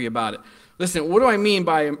be angry about it. Listen, what do I mean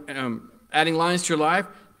by adding lines to your life?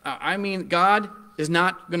 I mean God is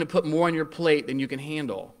not going to put more on your plate than you can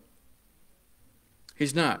handle.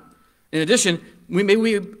 He's not. In addition, maybe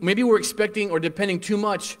we're expecting or depending too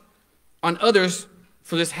much on others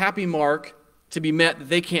for this happy mark to be met that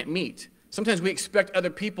they can't meet. Sometimes we expect other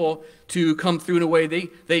people to come through in a way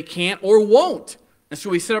they can't or won't. And so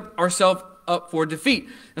we set ourselves up for defeat.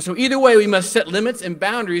 And so either way, we must set limits and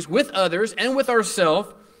boundaries with others and with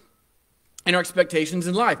ourselves and our expectations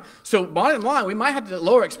in life. So bottom line, we might have to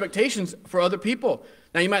lower expectations for other people.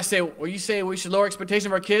 Now you might say, well, you say we should lower expectations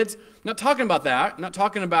of our kids? I'm not talking about that. I'm not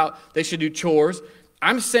talking about they should do chores.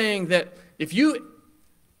 I'm saying that if you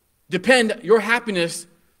depend your happiness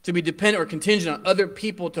to be dependent or contingent on other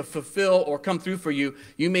people to fulfill or come through for you,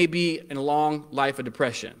 you may be in a long life of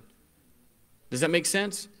depression. Does that make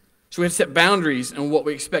sense? So we have to set boundaries on what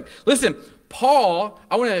we expect. Listen, Paul,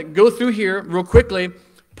 I want to go through here real quickly.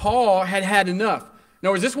 Paul had enough. In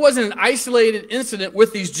other words, this wasn't an isolated incident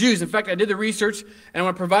with these Jews. In fact, I did the research, and I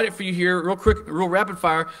want to provide it for you here real quick, real rapid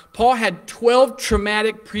fire. Paul had 12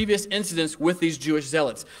 traumatic previous incidents with these Jewish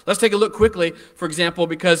zealots. Let's take a look quickly, for example,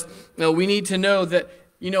 because we need to know that,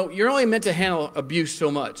 you're only meant to handle abuse so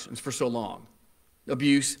much and for so long.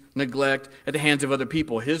 Abuse, neglect at the hands of other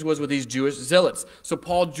people. His was with these Jewish zealots. So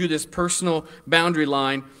Paul drew this personal boundary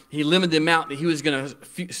line. He limited the amount that he was going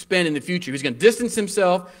to spend in the future. He was going to distance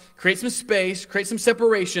himself, create some space, create some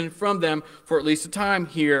separation from them for at least a time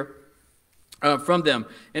here from them.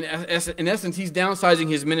 And in essence, he's downsizing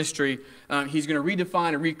his ministry. He's going to redefine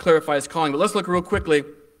and re-clarify his calling. But let's look real quickly.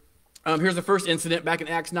 Here's the first incident back in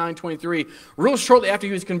Acts 9:23. Real shortly after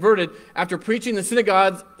he was converted, after preaching the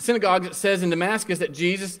synagogue, it says in Damascus that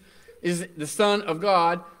Jesus is the Son of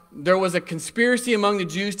God, there was a conspiracy among the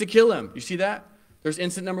Jews to kill him. You see that? There's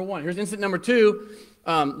incident number one. Here's incident number two.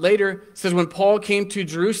 Later, it says when Paul came to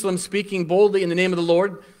Jerusalem speaking boldly in the name of the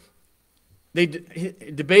Lord,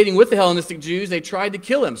 debating with the Hellenistic Jews, they tried to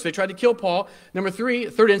kill him. So they tried to kill Paul. Number three,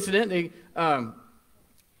 third incident, they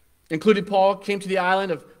included Paul, came to the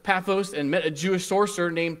island of Paphos and met a Jewish sorcerer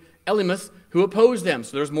named Elymas who opposed them.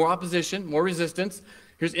 So there's more opposition, more resistance.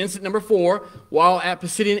 Here's incident number four. While at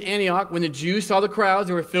Pisidian Antioch, when the Jews saw the crowds,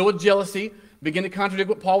 they were filled with jealousy, began to contradict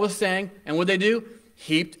what Paul was saying. And what did they do?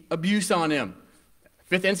 Heaped abuse on him.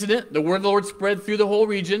 Fifth incident, the word of the Lord spread through the whole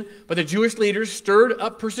region, but the Jewish leaders stirred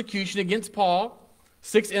up persecution against Paul.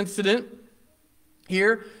 Sixth incident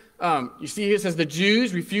here. You see here it says the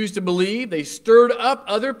Jews refused to believe. They stirred up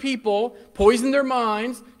other people, poisoned their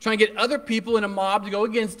minds, trying to get other people in a mob to go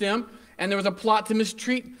against him. And there was a plot to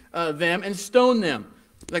mistreat them and stone them.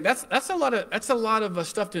 Like that's a lot of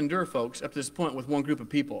stuff to endure, folks, up to this point with one group of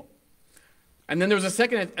people. And then there was a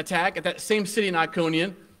second attack at that same city in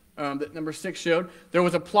Iconium that number 6 showed. There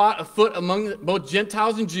was a plot afoot among both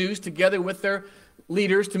Gentiles and Jews together with their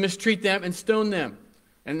leaders to mistreat them and stone them.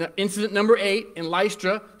 And incident number 8 in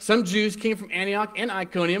Lystra, some Jews came from Antioch and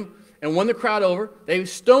Iconium and won the crowd over. They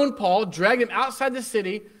stoned Paul, dragged him outside the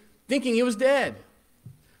city, thinking he was dead.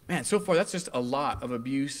 Man, so far that's just a lot of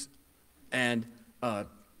abuse and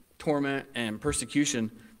torment and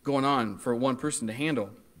persecution going on for one person to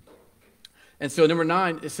handle. And so number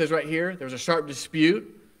 9, it says right here, there was a sharp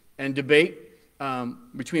dispute and debate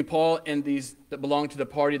between Paul and these that belonged to the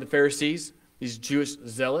party of the Pharisees, these Jewish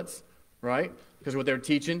zealots, right? Because of what they were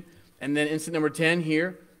teaching. And then incident number 10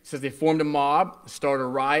 here says they formed a mob, started a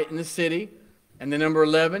riot in the city. And then number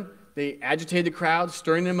 11, they agitated the crowd,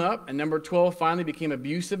 stirring them up. And number 12 finally became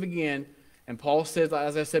abusive again. And Paul says,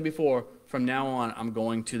 as I said before, from now on, I'm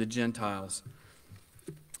going to the Gentiles.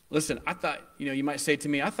 Listen, I thought, you might say to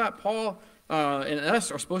me, I thought Paul and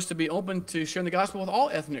us are supposed to be open to sharing the gospel with all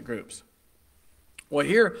ethnic groups. Well,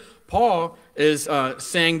 here, Paul is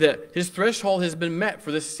saying that his threshold has been met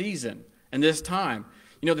for this season. And this time,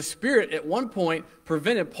 the Spirit at one point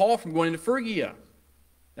prevented Paul from going into Phrygia.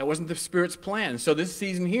 That wasn't the Spirit's plan. So this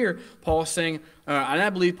season here, Paul is saying, and I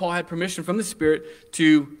believe Paul had permission from the Spirit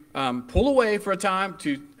to pull away for a time,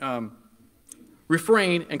 to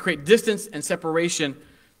refrain and create distance and separation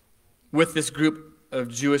with this group of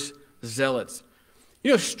Jewish zealots.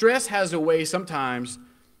 Stress has a way sometimes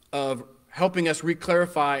of helping us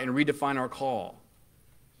re-clarify and redefine our call.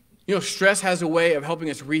 Stress has a way of helping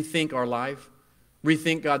us rethink our life,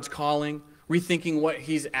 rethink God's calling, rethinking what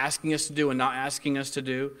He's asking us to do and not asking us to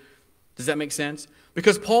do. Does that make sense?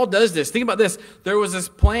 Because Paul does this. Think about this. There was this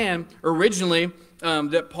plan originally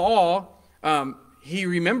that Paul, he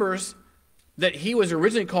remembers that he was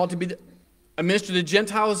originally called to be a minister to the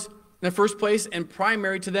Gentiles in the first place and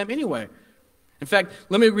primary to them anyway. In fact,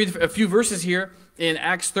 let me read a few verses here in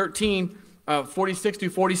Acts 13, 46 through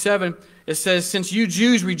 47. It says, since you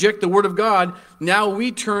Jews reject the word of God, now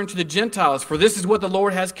we turn to the Gentiles, for this is what the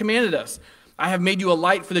Lord has commanded us. I have made you a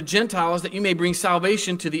light for the Gentiles, that you may bring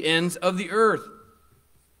salvation to the ends of the earth.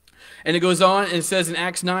 And it goes on, and it says in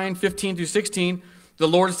Acts 9, 15 through 16, the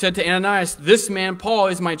Lord said to Ananias, this man Paul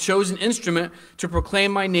is my chosen instrument to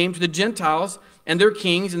proclaim my name to the Gentiles and their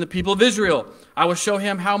kings and the people of Israel. I will show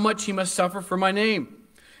him how much he must suffer for my name.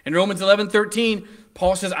 In Romans 11:13,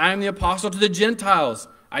 Paul says, I am the apostle to the Gentiles.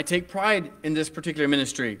 I take pride in this particular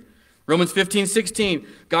ministry. Romans 15:16,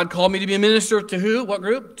 God called me to be a minister to who? What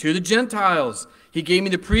group? To the Gentiles. He gave me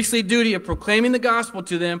the priestly duty of proclaiming the gospel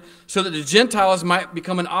to them so that the Gentiles might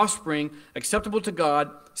become an offspring acceptable to God,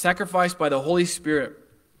 sacrificed by the Holy Spirit.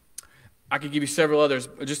 I could give you several others,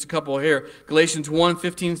 just a couple here. Galatians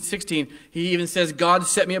 1:15-16, he even says, God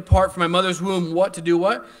set me apart from my mother's womb. What? To do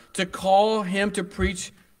what? To call him to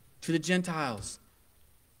preach to the Gentiles.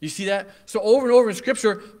 You see that? So over and over in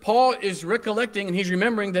Scripture, Paul is recollecting and he's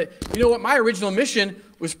remembering that, you know what, my original mission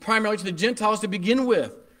was primarily to the Gentiles to begin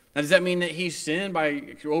with. Now, does that mean that he sinned by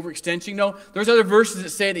overextension? No. There's other verses that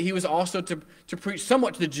say that he was also to preach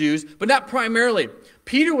somewhat to the Jews, but not primarily.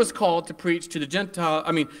 Peter was called to preach to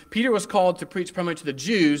the Peter was called to preach primarily to the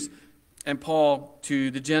Jews, and Paul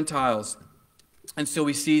to the Gentiles. And so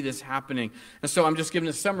we see this happening. And so I'm just giving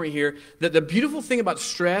a summary here that the beautiful thing about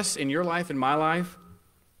stress in your life and my life,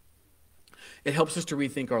 it helps us to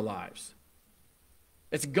rethink our lives.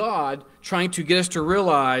 It's God trying to get us to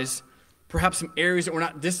realize perhaps some areas that we're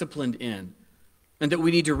not disciplined in, and that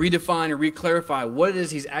we need to redefine and reclarify what it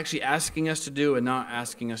is he's actually asking us to do and not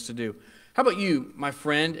asking us to do. How about you, my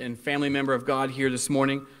friend and family member of God here this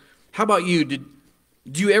morning? How about you? Do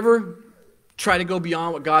you ever try to go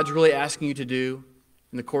beyond what God's really asking you to do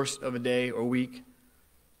in the course of a day or week?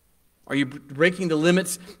 Are you breaking the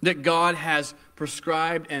limits that God has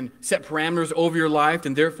prescribed and set parameters over your life,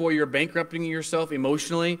 and therefore you're bankrupting yourself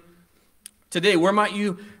emotionally? Today, where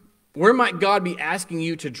might God be asking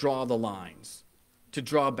you to draw the lines, to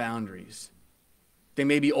draw boundaries? They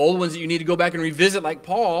may be old ones that you need to go back and revisit, like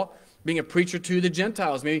Paul, being a preacher to the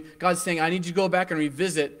Gentiles. Maybe God's saying, I need you to go back and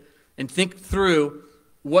revisit and think through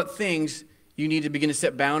what things you need to begin to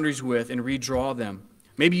set boundaries with and redraw them.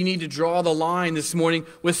 Maybe you need to draw the line this morning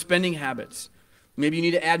with spending habits. Maybe you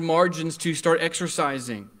need to add margins to start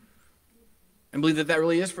exercising. And believe that that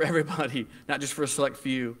really is for everybody, not just for a select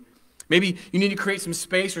few. Maybe you need to create some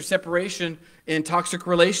space or separation in toxic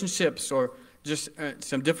relationships or just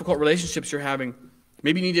some difficult relationships you're having.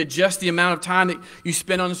 Maybe you need to adjust the amount of time that you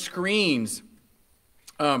spend on screens.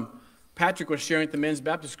 Patrick was sharing at the Men's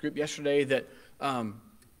Baptist group yesterday that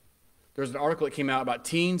there was an article that came out about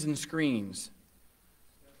teens and screens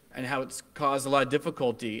and how it's caused a lot of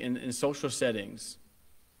difficulty in social settings.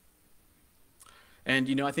 And,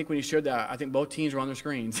 you know, I think when you shared that, I think both teens were on their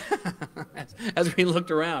screens as we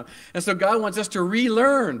looked around. And so God wants us to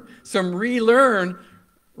relearn some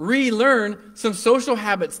social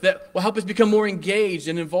habits that will help us become more engaged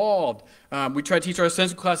and involved. We tried to teach our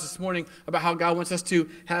essential class this morning about how God wants us to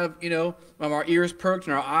have, our ears perked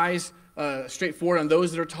and our eyes straight forward on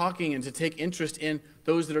those that are talking and to take interest in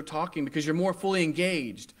those that are talking because you're more fully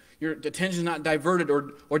engaged. Your attention is not diverted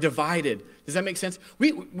or divided. Does that make sense?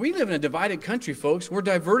 We live in a divided country, folks. We're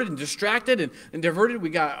diverted and distracted and diverted.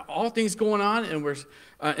 We got all things going on, and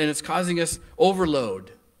it's causing us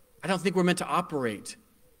overload. I don't think we're meant to operate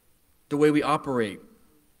the way we operate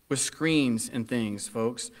with screens and things,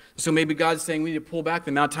 folks. So maybe God's saying we need to pull back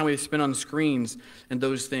the amount of time we spend on screens and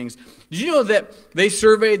those things. Did you know that they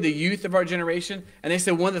surveyed the youth of our generation, and they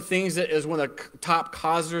said one of the things that is one of the top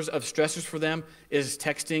causers of stressors for them is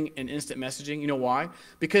texting and instant messaging? You know why?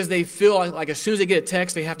 Because they feel like as soon as they get a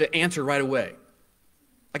text, they have to answer right away.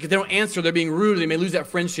 Like if they don't answer, they're being rude, they may lose that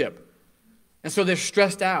friendship. And so they're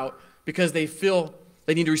stressed out because they feel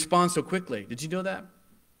they need to respond so quickly. Did you know that?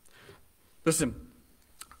 Listen,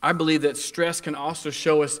 I believe that stress can also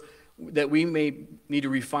show us that we may need to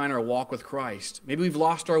refine our walk with Christ. Maybe we've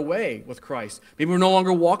lost our way with Christ. Maybe we're no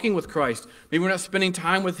longer walking with Christ. Maybe we're not spending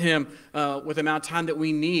time with Him with the amount of time that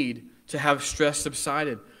we need to have stress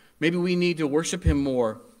subsided. Maybe we need to worship Him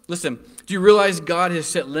more. Listen, do you realize God has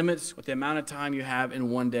set limits with the amount of time you have in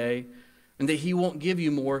one day and that He won't give you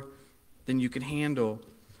more than you can handle?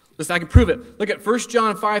 Listen, I can prove it. Look at 1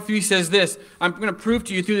 John 5:3 says this. I'm going to prove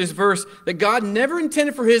to you through this verse that God never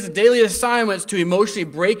intended for His daily assignments to emotionally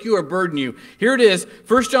break you or burden you. Here it is.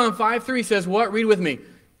 1 John 5:3 says what? Read with me.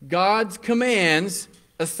 God's commands,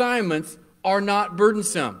 assignments, are not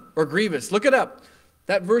burdensome or grievous. Look it up.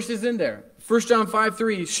 That verse is in there. 1 John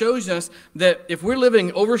 5:3 shows us that if we're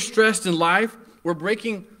living overstressed in life, we're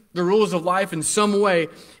breaking the rules of life in some way,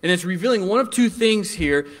 and it's revealing one of two things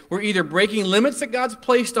here. We're either breaking limits that God's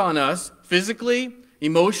placed on us, physically,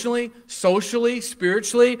 emotionally, socially,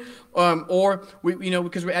 spiritually, or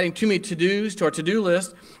because we're adding too many to-dos to our to-do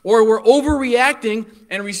list, or we're overreacting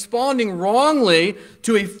and responding wrongly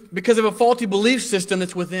because of a faulty belief system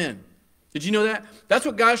that's within. Did you know that? That's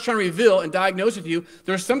what God's trying to reveal and diagnose with you.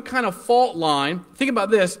 There's some kind of fault line. Think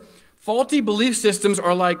about this. Faulty belief systems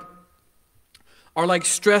are like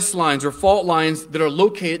stress lines or fault lines that are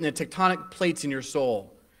located in the tectonic plates in your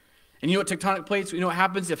soul. And you know what tectonic plates, what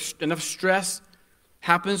happens if enough stress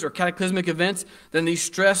happens or cataclysmic events, then these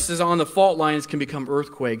stresses on the fault lines can become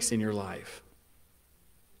earthquakes in your life.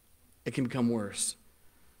 It can become worse.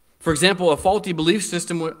 For example, a faulty belief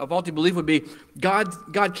would be,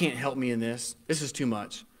 God can't help me in this. This is too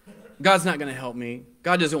much. God's not going to help me.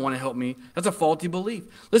 God doesn't want to help me. That's a faulty belief.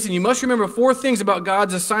 Listen, you must remember 4 things about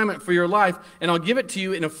God's assignment for your life, and I'll give it to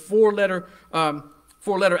you in a 4-letter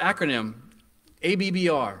four-letter acronym,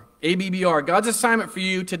 ABBR. ABBR. God's assignment for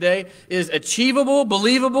you today is achievable,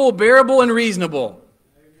 believable, bearable, and reasonable,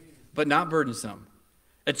 but not burdensome.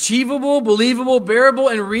 Achievable, believable, bearable,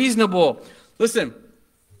 and reasonable. Listen,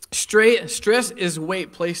 stress is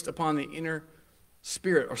weight placed upon the inner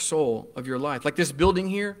spirit or soul of your life. Like this building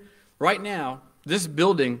here, right now, this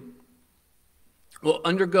building will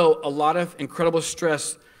undergo a lot of incredible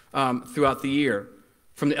stress throughout the year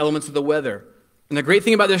from the elements of the weather. And the great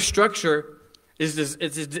thing about this structure is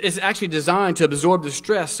it's actually designed to absorb the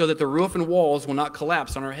stress so that the roof and walls will not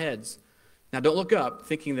collapse on our heads. Now, don't look up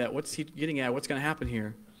thinking that, what's he getting at? What's going to happen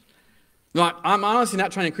here? No, I'm honestly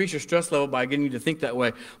not trying to increase your stress level by getting you to think that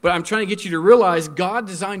way. But I'm trying to get you to realize God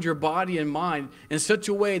designed your body and mind in such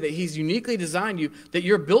a way that He's uniquely designed you that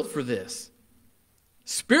you're built for this.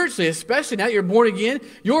 Spiritually, especially now that you're born again,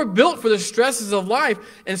 you're built for the stresses of life.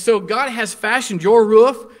 And so God has fashioned your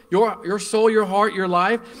roof, your soul, your heart, your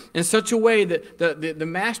life in such a way that the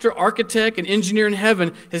master architect and engineer in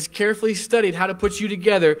heaven has carefully studied how to put you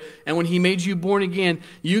together. And when He made you born again,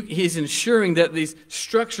 He's ensuring that these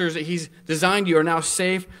structures that He's designed you are now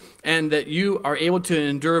safe and that you are able to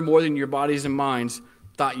endure more than your bodies and minds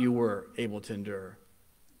thought you were able to endure.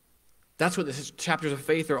 That's what the chapters of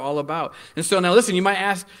faith are all about. And so now listen, you might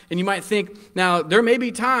ask and you might think, now there may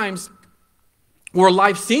be times where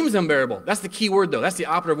life seems unbearable. That's the key word though. That's the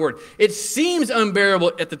operative word. It seems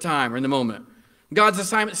unbearable at the time or in the moment. God's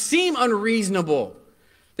assignments seem unreasonable.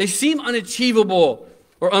 They seem unachievable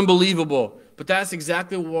or unbelievable. But that's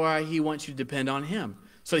exactly why He wants you to depend on Him.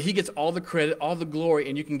 So He gets all the credit, all the glory,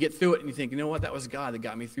 and you can get through it and you think, you know what, that was God that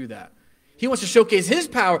got me through that. He wants to showcase His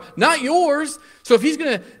power, not yours. So if He's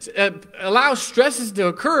going to allow stresses to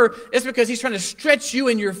occur, it's because He's trying to stretch you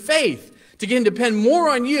in your faith to get Him to depend more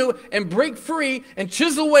on you and break free and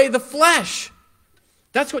chisel away the flesh.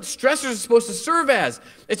 That's what stressors are supposed to serve as.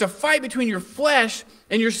 It's a fight between your flesh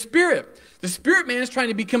and your spirit. The spirit man is trying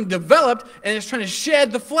to become developed and it's trying to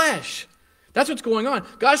shed the flesh. That's what's going on.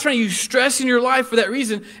 God's trying to use stress in your life for that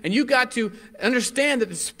reason, and you got to understand that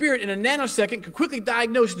the Spirit in a nanosecond can quickly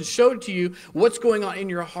diagnose and show to you what's going on in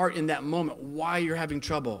your heart in that moment, why you're having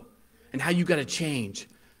trouble, and how you got to change.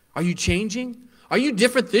 Are you changing? Are you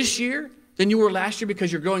different this year than you were last year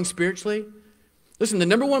because you're growing spiritually? Listen, the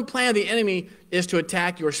number one plan of the enemy is to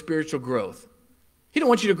attack your spiritual growth. He don't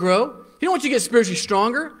want you to grow. He don't want you to get spiritually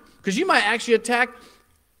stronger because you might actually attack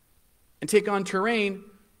and take on terrain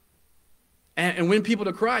and win people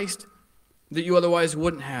to Christ that you otherwise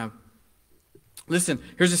wouldn't have. Listen,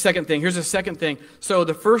 here's the second thing. So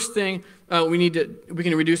the first thing we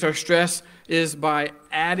can reduce our stress is by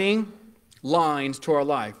adding lines to our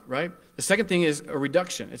life, right? The second thing is a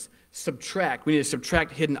reduction. It's subtract. We need to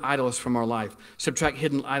subtract hidden idols from our life. Subtract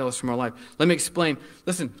hidden idols from our life. Let me explain.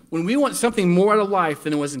 Listen, when we want something more out of life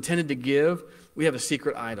than it was intended to give, we have a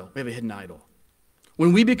secret idol. We have a hidden idol.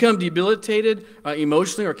 When we become debilitated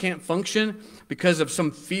emotionally or can't function because of some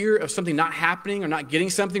fear of something not happening or not getting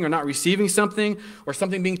something or not receiving something or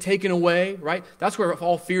something being taken away, right? That's where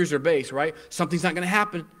all fears are based, right? Something's not going to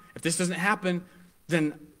happen. If this doesn't happen,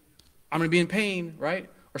 then I'm going to be in pain, right?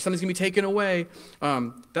 Or something's going to be taken away.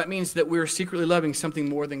 That means that we're secretly loving something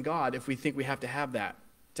more than God if we think we have to have that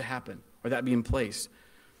to happen or that be in place.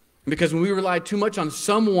 Because when we rely too much on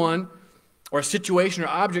someone or a situation or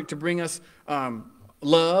object to bring us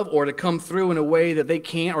love or to come through in a way that they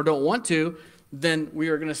can't or don't want to, then we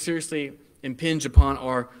are going to seriously impinge upon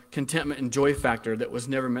our contentment and joy factor that was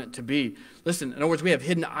never meant to be. Listen, in other words, we have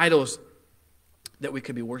hidden idols that we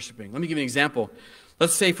could be worshiping. Let me give you an example.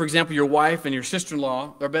 Let's say, for example, your wife and your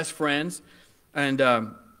sister-in-law are best friends, and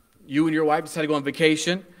you and your wife decide to go on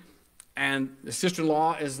vacation, and the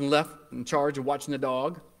sister-in-law is left in charge of watching the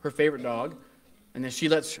dog, her favorite dog, and then she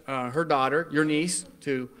lets her daughter, your niece,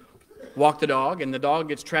 to walk the dog, and the dog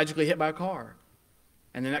gets tragically hit by a car.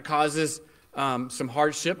 And then that causes some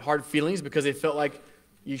hardship, hard feelings, because they felt like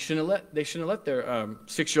they shouldn't have let their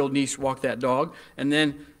 6-year-old niece walk that dog. And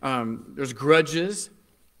then there's grudges,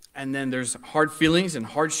 and then there's hard feelings and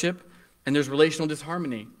hardship, and there's relational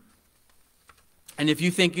disharmony. And if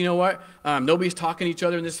you think, you know what, nobody's talking to each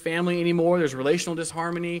other in this family anymore, there's relational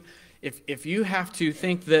disharmony, if you have to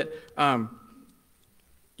think that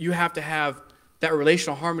you have to have that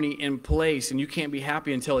relational harmony in place and you can't be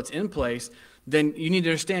happy until it's in place, then you need to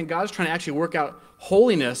understand God's trying to actually work out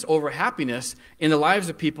holiness over happiness in the lives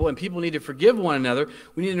of people, and people need to forgive one another.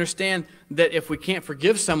 We need to understand that if we can't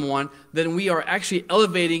forgive someone, then we are actually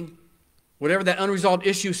elevating whatever that unresolved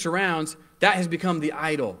issue surrounds, that has become the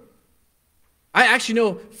idol. I actually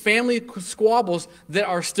know family squabbles that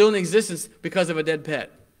are still in existence because of a dead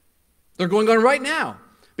pet. They're going on right now.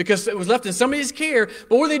 because it was left in somebody's care.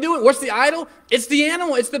 But what are they doing? What's the idol? It's the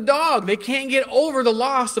animal. It's the dog. They can't get over the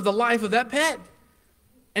loss of the life of that pet.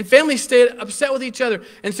 And families stay upset with each other.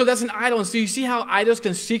 And so that's an idol. And so you see how idols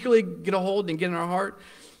can secretly get a hold and get in our heart?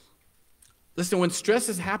 Listen, when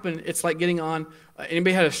stresses happen, it's like getting on,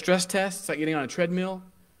 anybody had a stress test? It's like getting on a treadmill.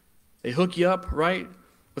 They hook you up, right,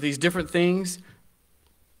 with these different things.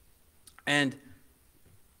 And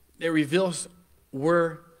it reveals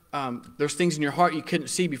where there's things in your heart you couldn't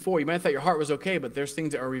see before. You might have thought your heart was okay, but there's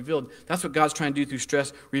things that are revealed. That's what God's trying to do through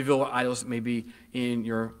stress, reveal what idols may be in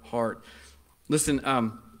your heart. Listen,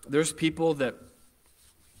 there's people that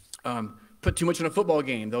put too much in a football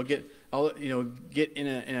game. They'll get in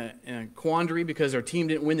a quandary because their team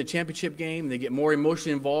didn't win the championship game. They get more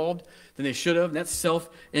emotionally involved than they should have. And that's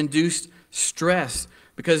self-induced stress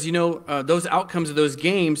because, those outcomes of those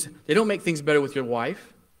games, they don't make things better with your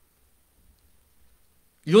wife.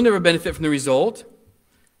 You'll never benefit from the result.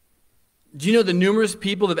 Do you know the numerous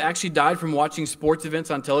people that have actually died from watching sports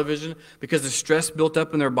events on television because the stress built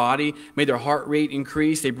up in their body made their heart rate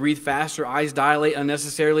increase, they breathe faster, eyes dilate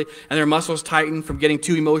unnecessarily, and their muscles tighten from getting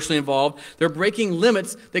too emotionally involved? They're breaking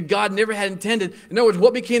limits that God never had intended. In other words,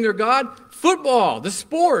 what became their God? Football, the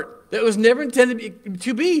sport that was never intended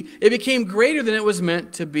to be. It became greater than it was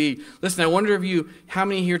meant to be. Listen, I wonder how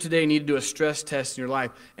many here today need to do a stress test in your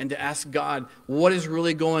life and to ask God, what is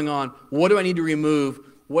really going on? What do I need to remove?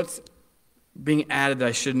 What's being added that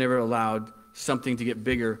I should never allowed something to get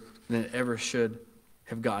bigger than it ever should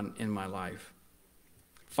have gotten in my life?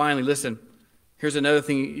 Finally, listen, here's another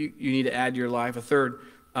thing you need to add to your life, a third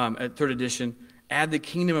addition. Add the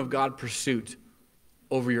kingdom of God pursuit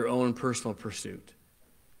over your own personal pursuit.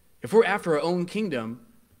 If we're after our own kingdom,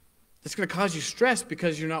 that's going to cause you stress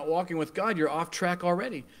because you're not walking with God. You're off track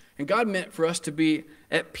already. And God meant for us to be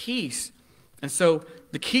at peace. And so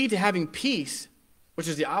the key to having peace, which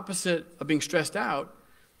is the opposite of being stressed out,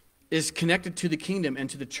 is connected to the kingdom and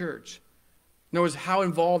to the church. In other words, how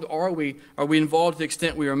involved are we? Are we involved to the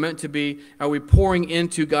extent we are meant to be? Are we pouring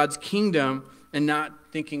into God's kingdom and not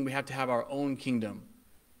thinking we have to have our own kingdom?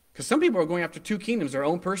 Because some people are going after two kingdoms, their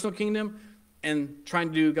own personal kingdom and trying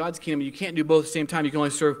to do God's kingdom. You can't do both at the same time. You can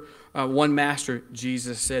only serve one master,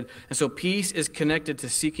 Jesus said. And so peace is connected to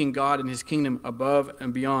seeking God and his kingdom above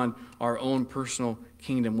and beyond our own personal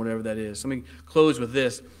kingdom, whatever that is. Let me close with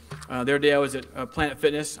this. The other day I was at Planet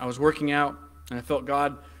Fitness. I was working out, and I felt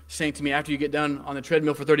God saying to me, after you get done on the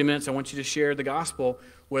treadmill for 30 minutes, I want you to share the gospel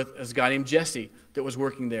with a guy named Jesse that was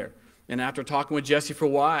working there. And after talking with Jesse for a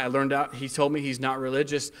while, I learned out, he told me he's not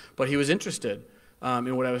religious, but he was interested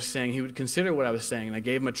in what I was saying. He would consider what I was saying. And I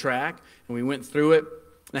gave him a track, and we went through it.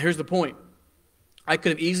 Now, here's the point. I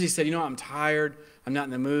could have easily said, I'm tired. I'm not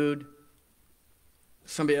in the mood.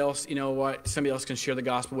 Somebody else, somebody else can share the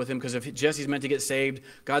gospel with him, because if Jesse's meant to get saved,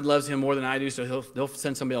 God loves him more than I do, so they'll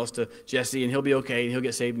send somebody else to Jesse, and he'll be okay, and he'll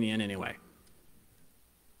get saved in the end anyway.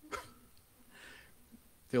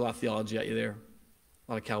 Threw a lot of theology at you there,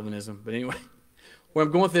 a lot of Calvinism. But anyway, where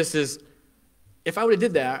I'm going with this is, if I would have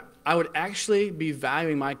did that, I would actually be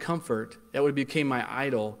valuing my comfort that would become my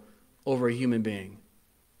idol over a human being.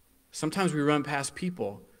 Sometimes we run past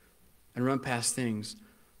people and run past things.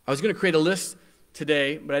 I was going to create a list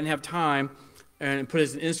today, but I didn't have time, and put it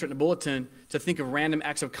as an insert in the bulletin to think of random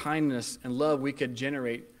acts of kindness and love we could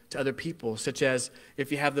generate to other people, such as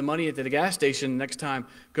if you have the money at the gas station next time,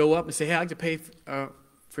 go up and say, hey, I'd like to pay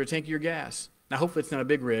for a tank of your gas. Now, hopefully it's not a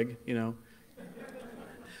big rig,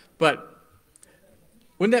 But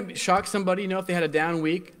wouldn't that shock somebody, if they had a down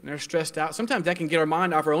week and they're stressed out? Sometimes that can get our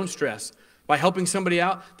mind off our own stress. By helping somebody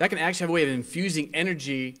out, that can actually have a way of infusing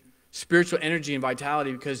energy, spiritual energy and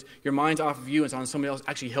vitality, because your mind's off of you and it's on somebody else.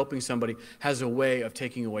 Actually helping somebody has a way of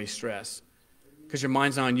taking away stress, because your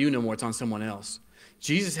mind's not on you no more, it's on someone else.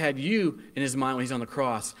 Jesus had you in his mind when he's on the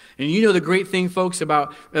cross. And the great thing, folks,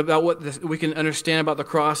 about what we can understand about the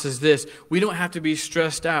cross is this. We don't have to be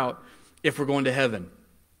stressed out if we're going to heaven.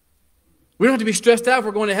 We don't have to be stressed out if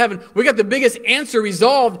we're going to heaven. We got the biggest answer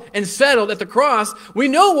resolved and settled at the cross. We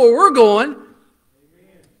know where we're going.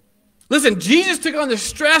 Listen, Jesus took on the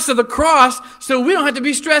stress of the cross so we don't have to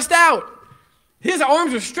be stressed out. His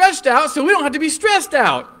arms are stretched out so we don't have to be stressed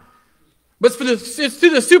out. But it's through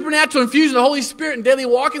the supernatural infusion of the Holy Spirit and daily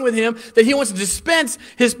walking with him that he wants to dispense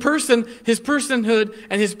his personhood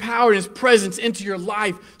and his power and his presence into your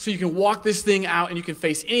life so you can walk this thing out and you can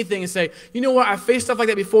face anything and say, you know what, I faced stuff like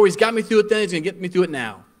that before. He's got me through it then. He's going to get me through it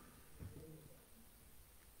now.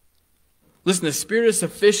 Listen, the Spirit is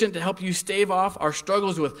sufficient to help you stave off our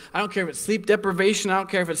struggles with, I don't care if it's sleep deprivation, I don't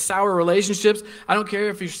care if it's sour relationships, I don't care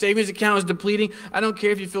if your savings account is depleting, I don't care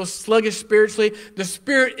if you feel sluggish spiritually. The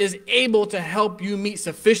Spirit is able to help you meet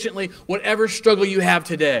sufficiently whatever struggle you have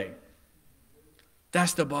today.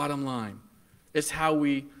 That's the bottom line. It's how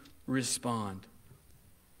we respond.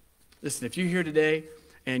 Listen, if you're here today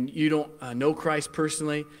and you don't know Christ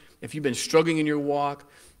personally, if you've been struggling in your walk,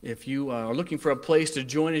 if you are looking for a place to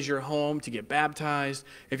join as your home, to get baptized,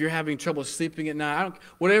 if you're having trouble sleeping at night,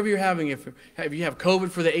 whatever you're having, if you have COVID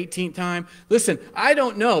for the 18th time, listen, I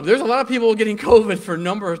don't know. There's a lot of people getting COVID for a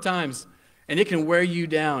number of times, and it can wear you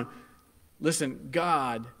down. Listen,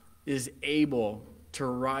 God is able to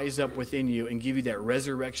rise up within you and give you that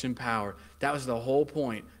resurrection power. That was the whole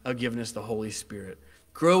point of giving us the Holy Spirit.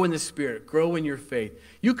 Grow in the Spirit. Grow in your faith.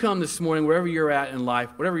 You come this morning, wherever you're at in life,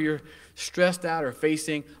 whatever you're stressed out or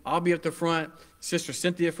facing, I'll be up the front. Sister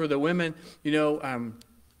Cynthia for the women,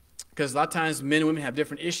 because a lot of times men and women have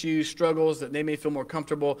different issues, struggles that they may feel more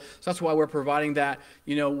comfortable. So that's why we're providing that.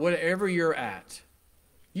 Whatever you're at,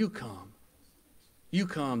 you come. You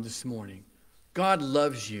come this morning. God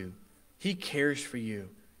loves you. He cares for you.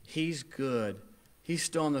 He's good. He's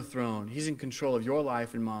still on the throne. He's in control of your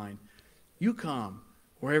life and mine. You come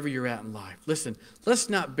wherever you're at in life. Listen,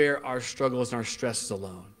 let's not bear our struggles and our stresses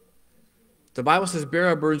alone. The Bible says, bear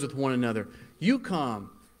our burdens with one another. You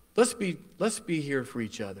come. Let's be here for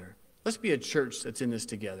each other. Let's be a church that's in this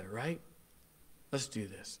together, right? Let's do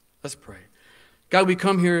this. Let's pray. God, we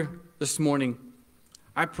come here this morning.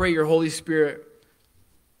 I pray your Holy Spirit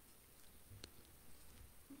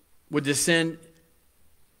would descend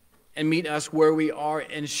and meet us where we are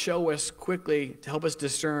and show us quickly to help us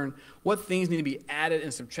discern what things need to be added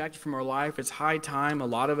and subtracted from our life. It's high time a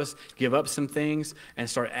lot of us give up some things and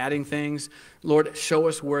start adding things. Lord, show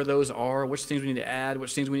us where those are, which things we need to add,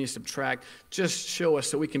 which things we need to subtract. Just show us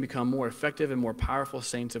so we can become more effective and more powerful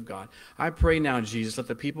saints of God. I pray now, Jesus, let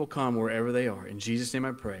the people come wherever they are. In Jesus' name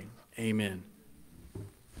I pray. Amen.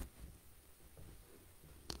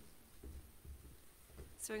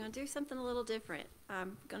 So we're going to do something a little different.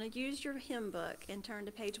 I'm going to use your hymn book and turn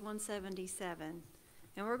to page 177.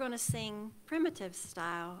 And we're going to sing primitive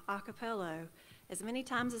style, a cappella, as many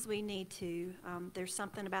times as we need to. There's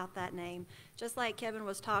something about that name. Just like Kevin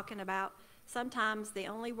was talking about, sometimes the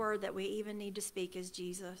only word that we even need to speak is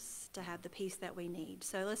Jesus to have the peace that we need.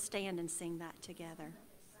 So let's stand and sing that together.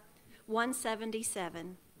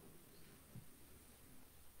 177.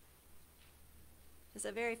 It's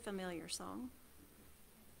a very familiar song.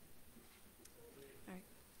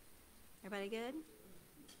 Everybody good?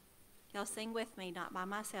 Y'all sing with me, not by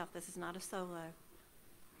myself. This is not a solo.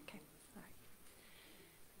 Okay, all right.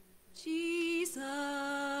 Jesus,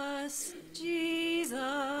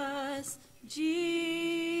 Jesus, Jesus,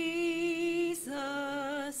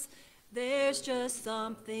 there's just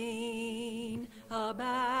something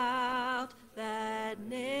about that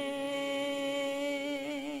name.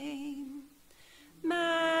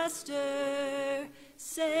 Master,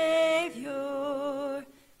 Savior,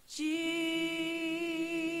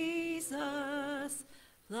 Jesus,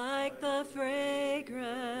 like the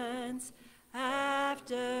fragrance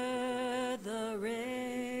after the rain.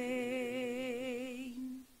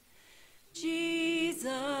 Jesus,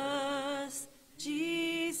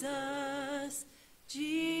 Jesus,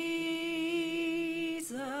 Jesus,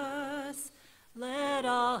 let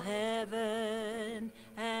all heaven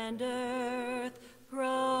and earth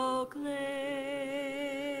proclaim.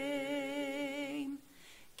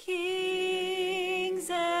 Kings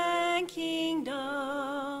and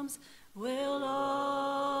kingdoms will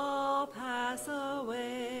all pass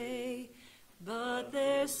away, but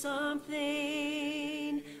there's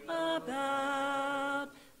something about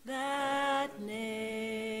that name.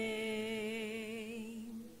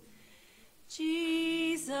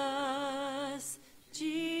 Jesus,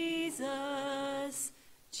 Jesus,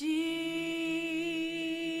 Jesus,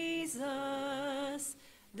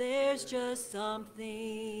 there's just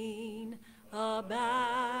something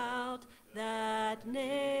about that name.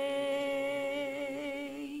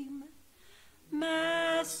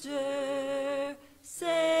 Master,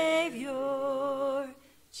 Savior,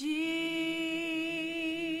 Jesus,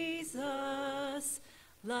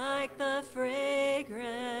 like the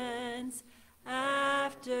fragrance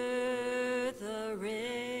after the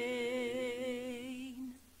rain.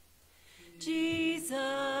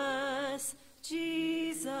 Jesus,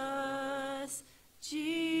 Jesus, Jesus,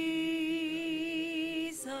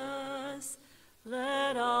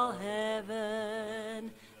 let all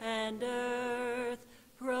heaven and earth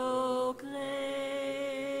proclaim.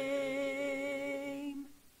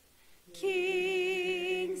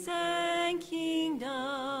 Kings and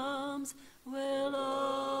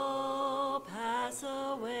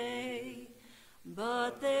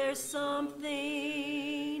there's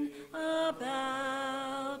something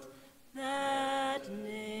about that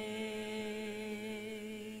name.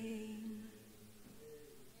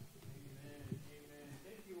 Amen. Amen.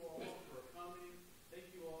 Thank you all for coming.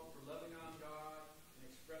 Thank you all for loving on God and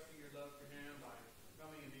expressing your love for Him by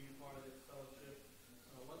coming and being a part of this fellowship.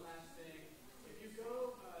 One last thing. If you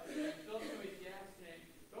go and fill somebody's gas tank,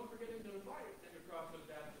 don't forget them to invite them to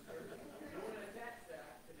Crossroads Baptist Church. You want to attach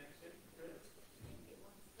that connection. Chris?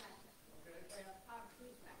 Okay.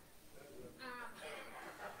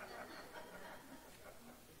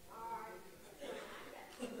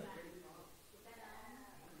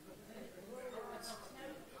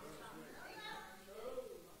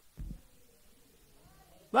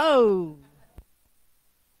 Whoa.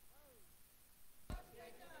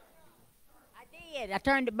 I did. I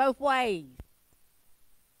turned it both ways.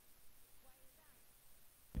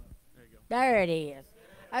 There you go. There it is.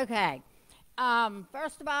 Okay.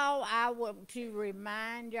 First of all, I want to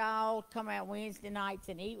remind y'all to come out Wednesday nights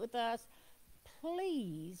and eat with us.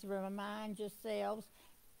 Please remind yourselves,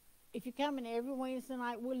 if you're coming every Wednesday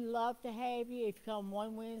night, we'd love to have you. If you come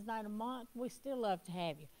one Wednesday night a month, we still love to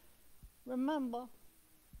have you. Remember,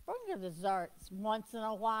 bring your desserts once in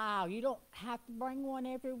a while. You don't have to bring one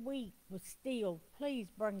every week, but still, please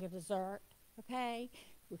bring a dessert, okay?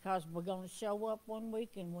 Because we're going to show up one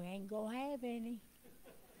week and we ain't going to have any.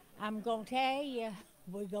 I'm going to tell you,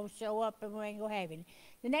 we're going to show up and we ain't going to have any.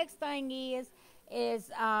 The next thing is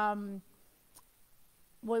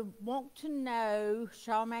we want to know,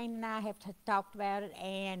 Charmaine and I have talked about it,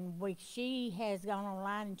 and she has gone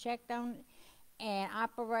online and checked on it, and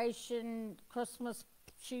Operation Christmas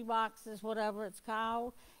Shoeboxes, whatever it's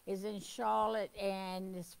called, is in Charlotte,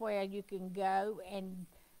 and it's where you can go and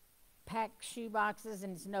pack shoeboxes,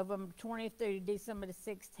 and it's November 20th through December the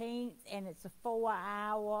 16th, and it's a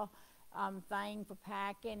 4-hour thing for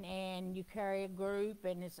packing, and you carry a group,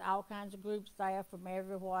 and it's all kinds of groups there from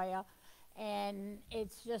everywhere, and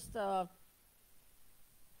it's just a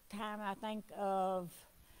time, I think, of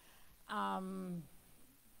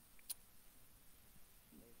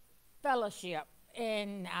fellowship.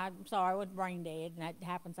 And I'm sorry, I was brain dead, and that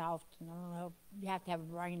happens often. I don't know, you have to have a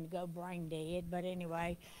brain to go brain dead, but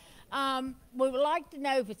anyway. We would like to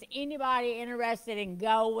know if it's anybody interested in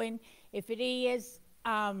going. If it is,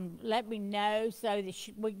 let me know so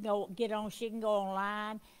that we can go get on. She can go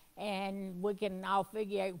online, and we can all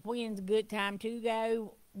figure out when's a good time to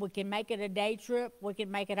go. We can make it a day trip. We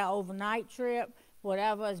can make it an overnight trip.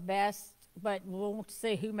 Whatever is best. But we want to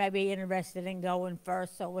see who may be interested in going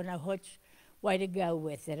first, so we know which way to go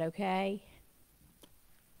with it. Okay?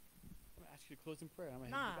 I'm going to ask you to close in prayer. I'm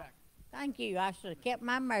going to Nah. hand you back. Thank you. I should have kept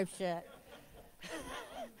my mouth shut.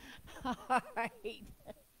 All right.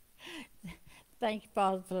 Thank you,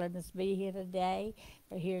 Father, for letting us be here today,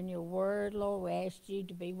 for hearing your word, Lord. We ask you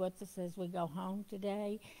to be with us as we go home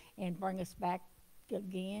today and bring us back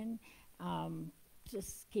again.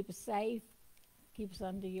 Just keep us safe. Keep us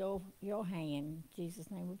under your hand. In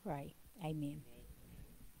Jesus' name we pray. Amen.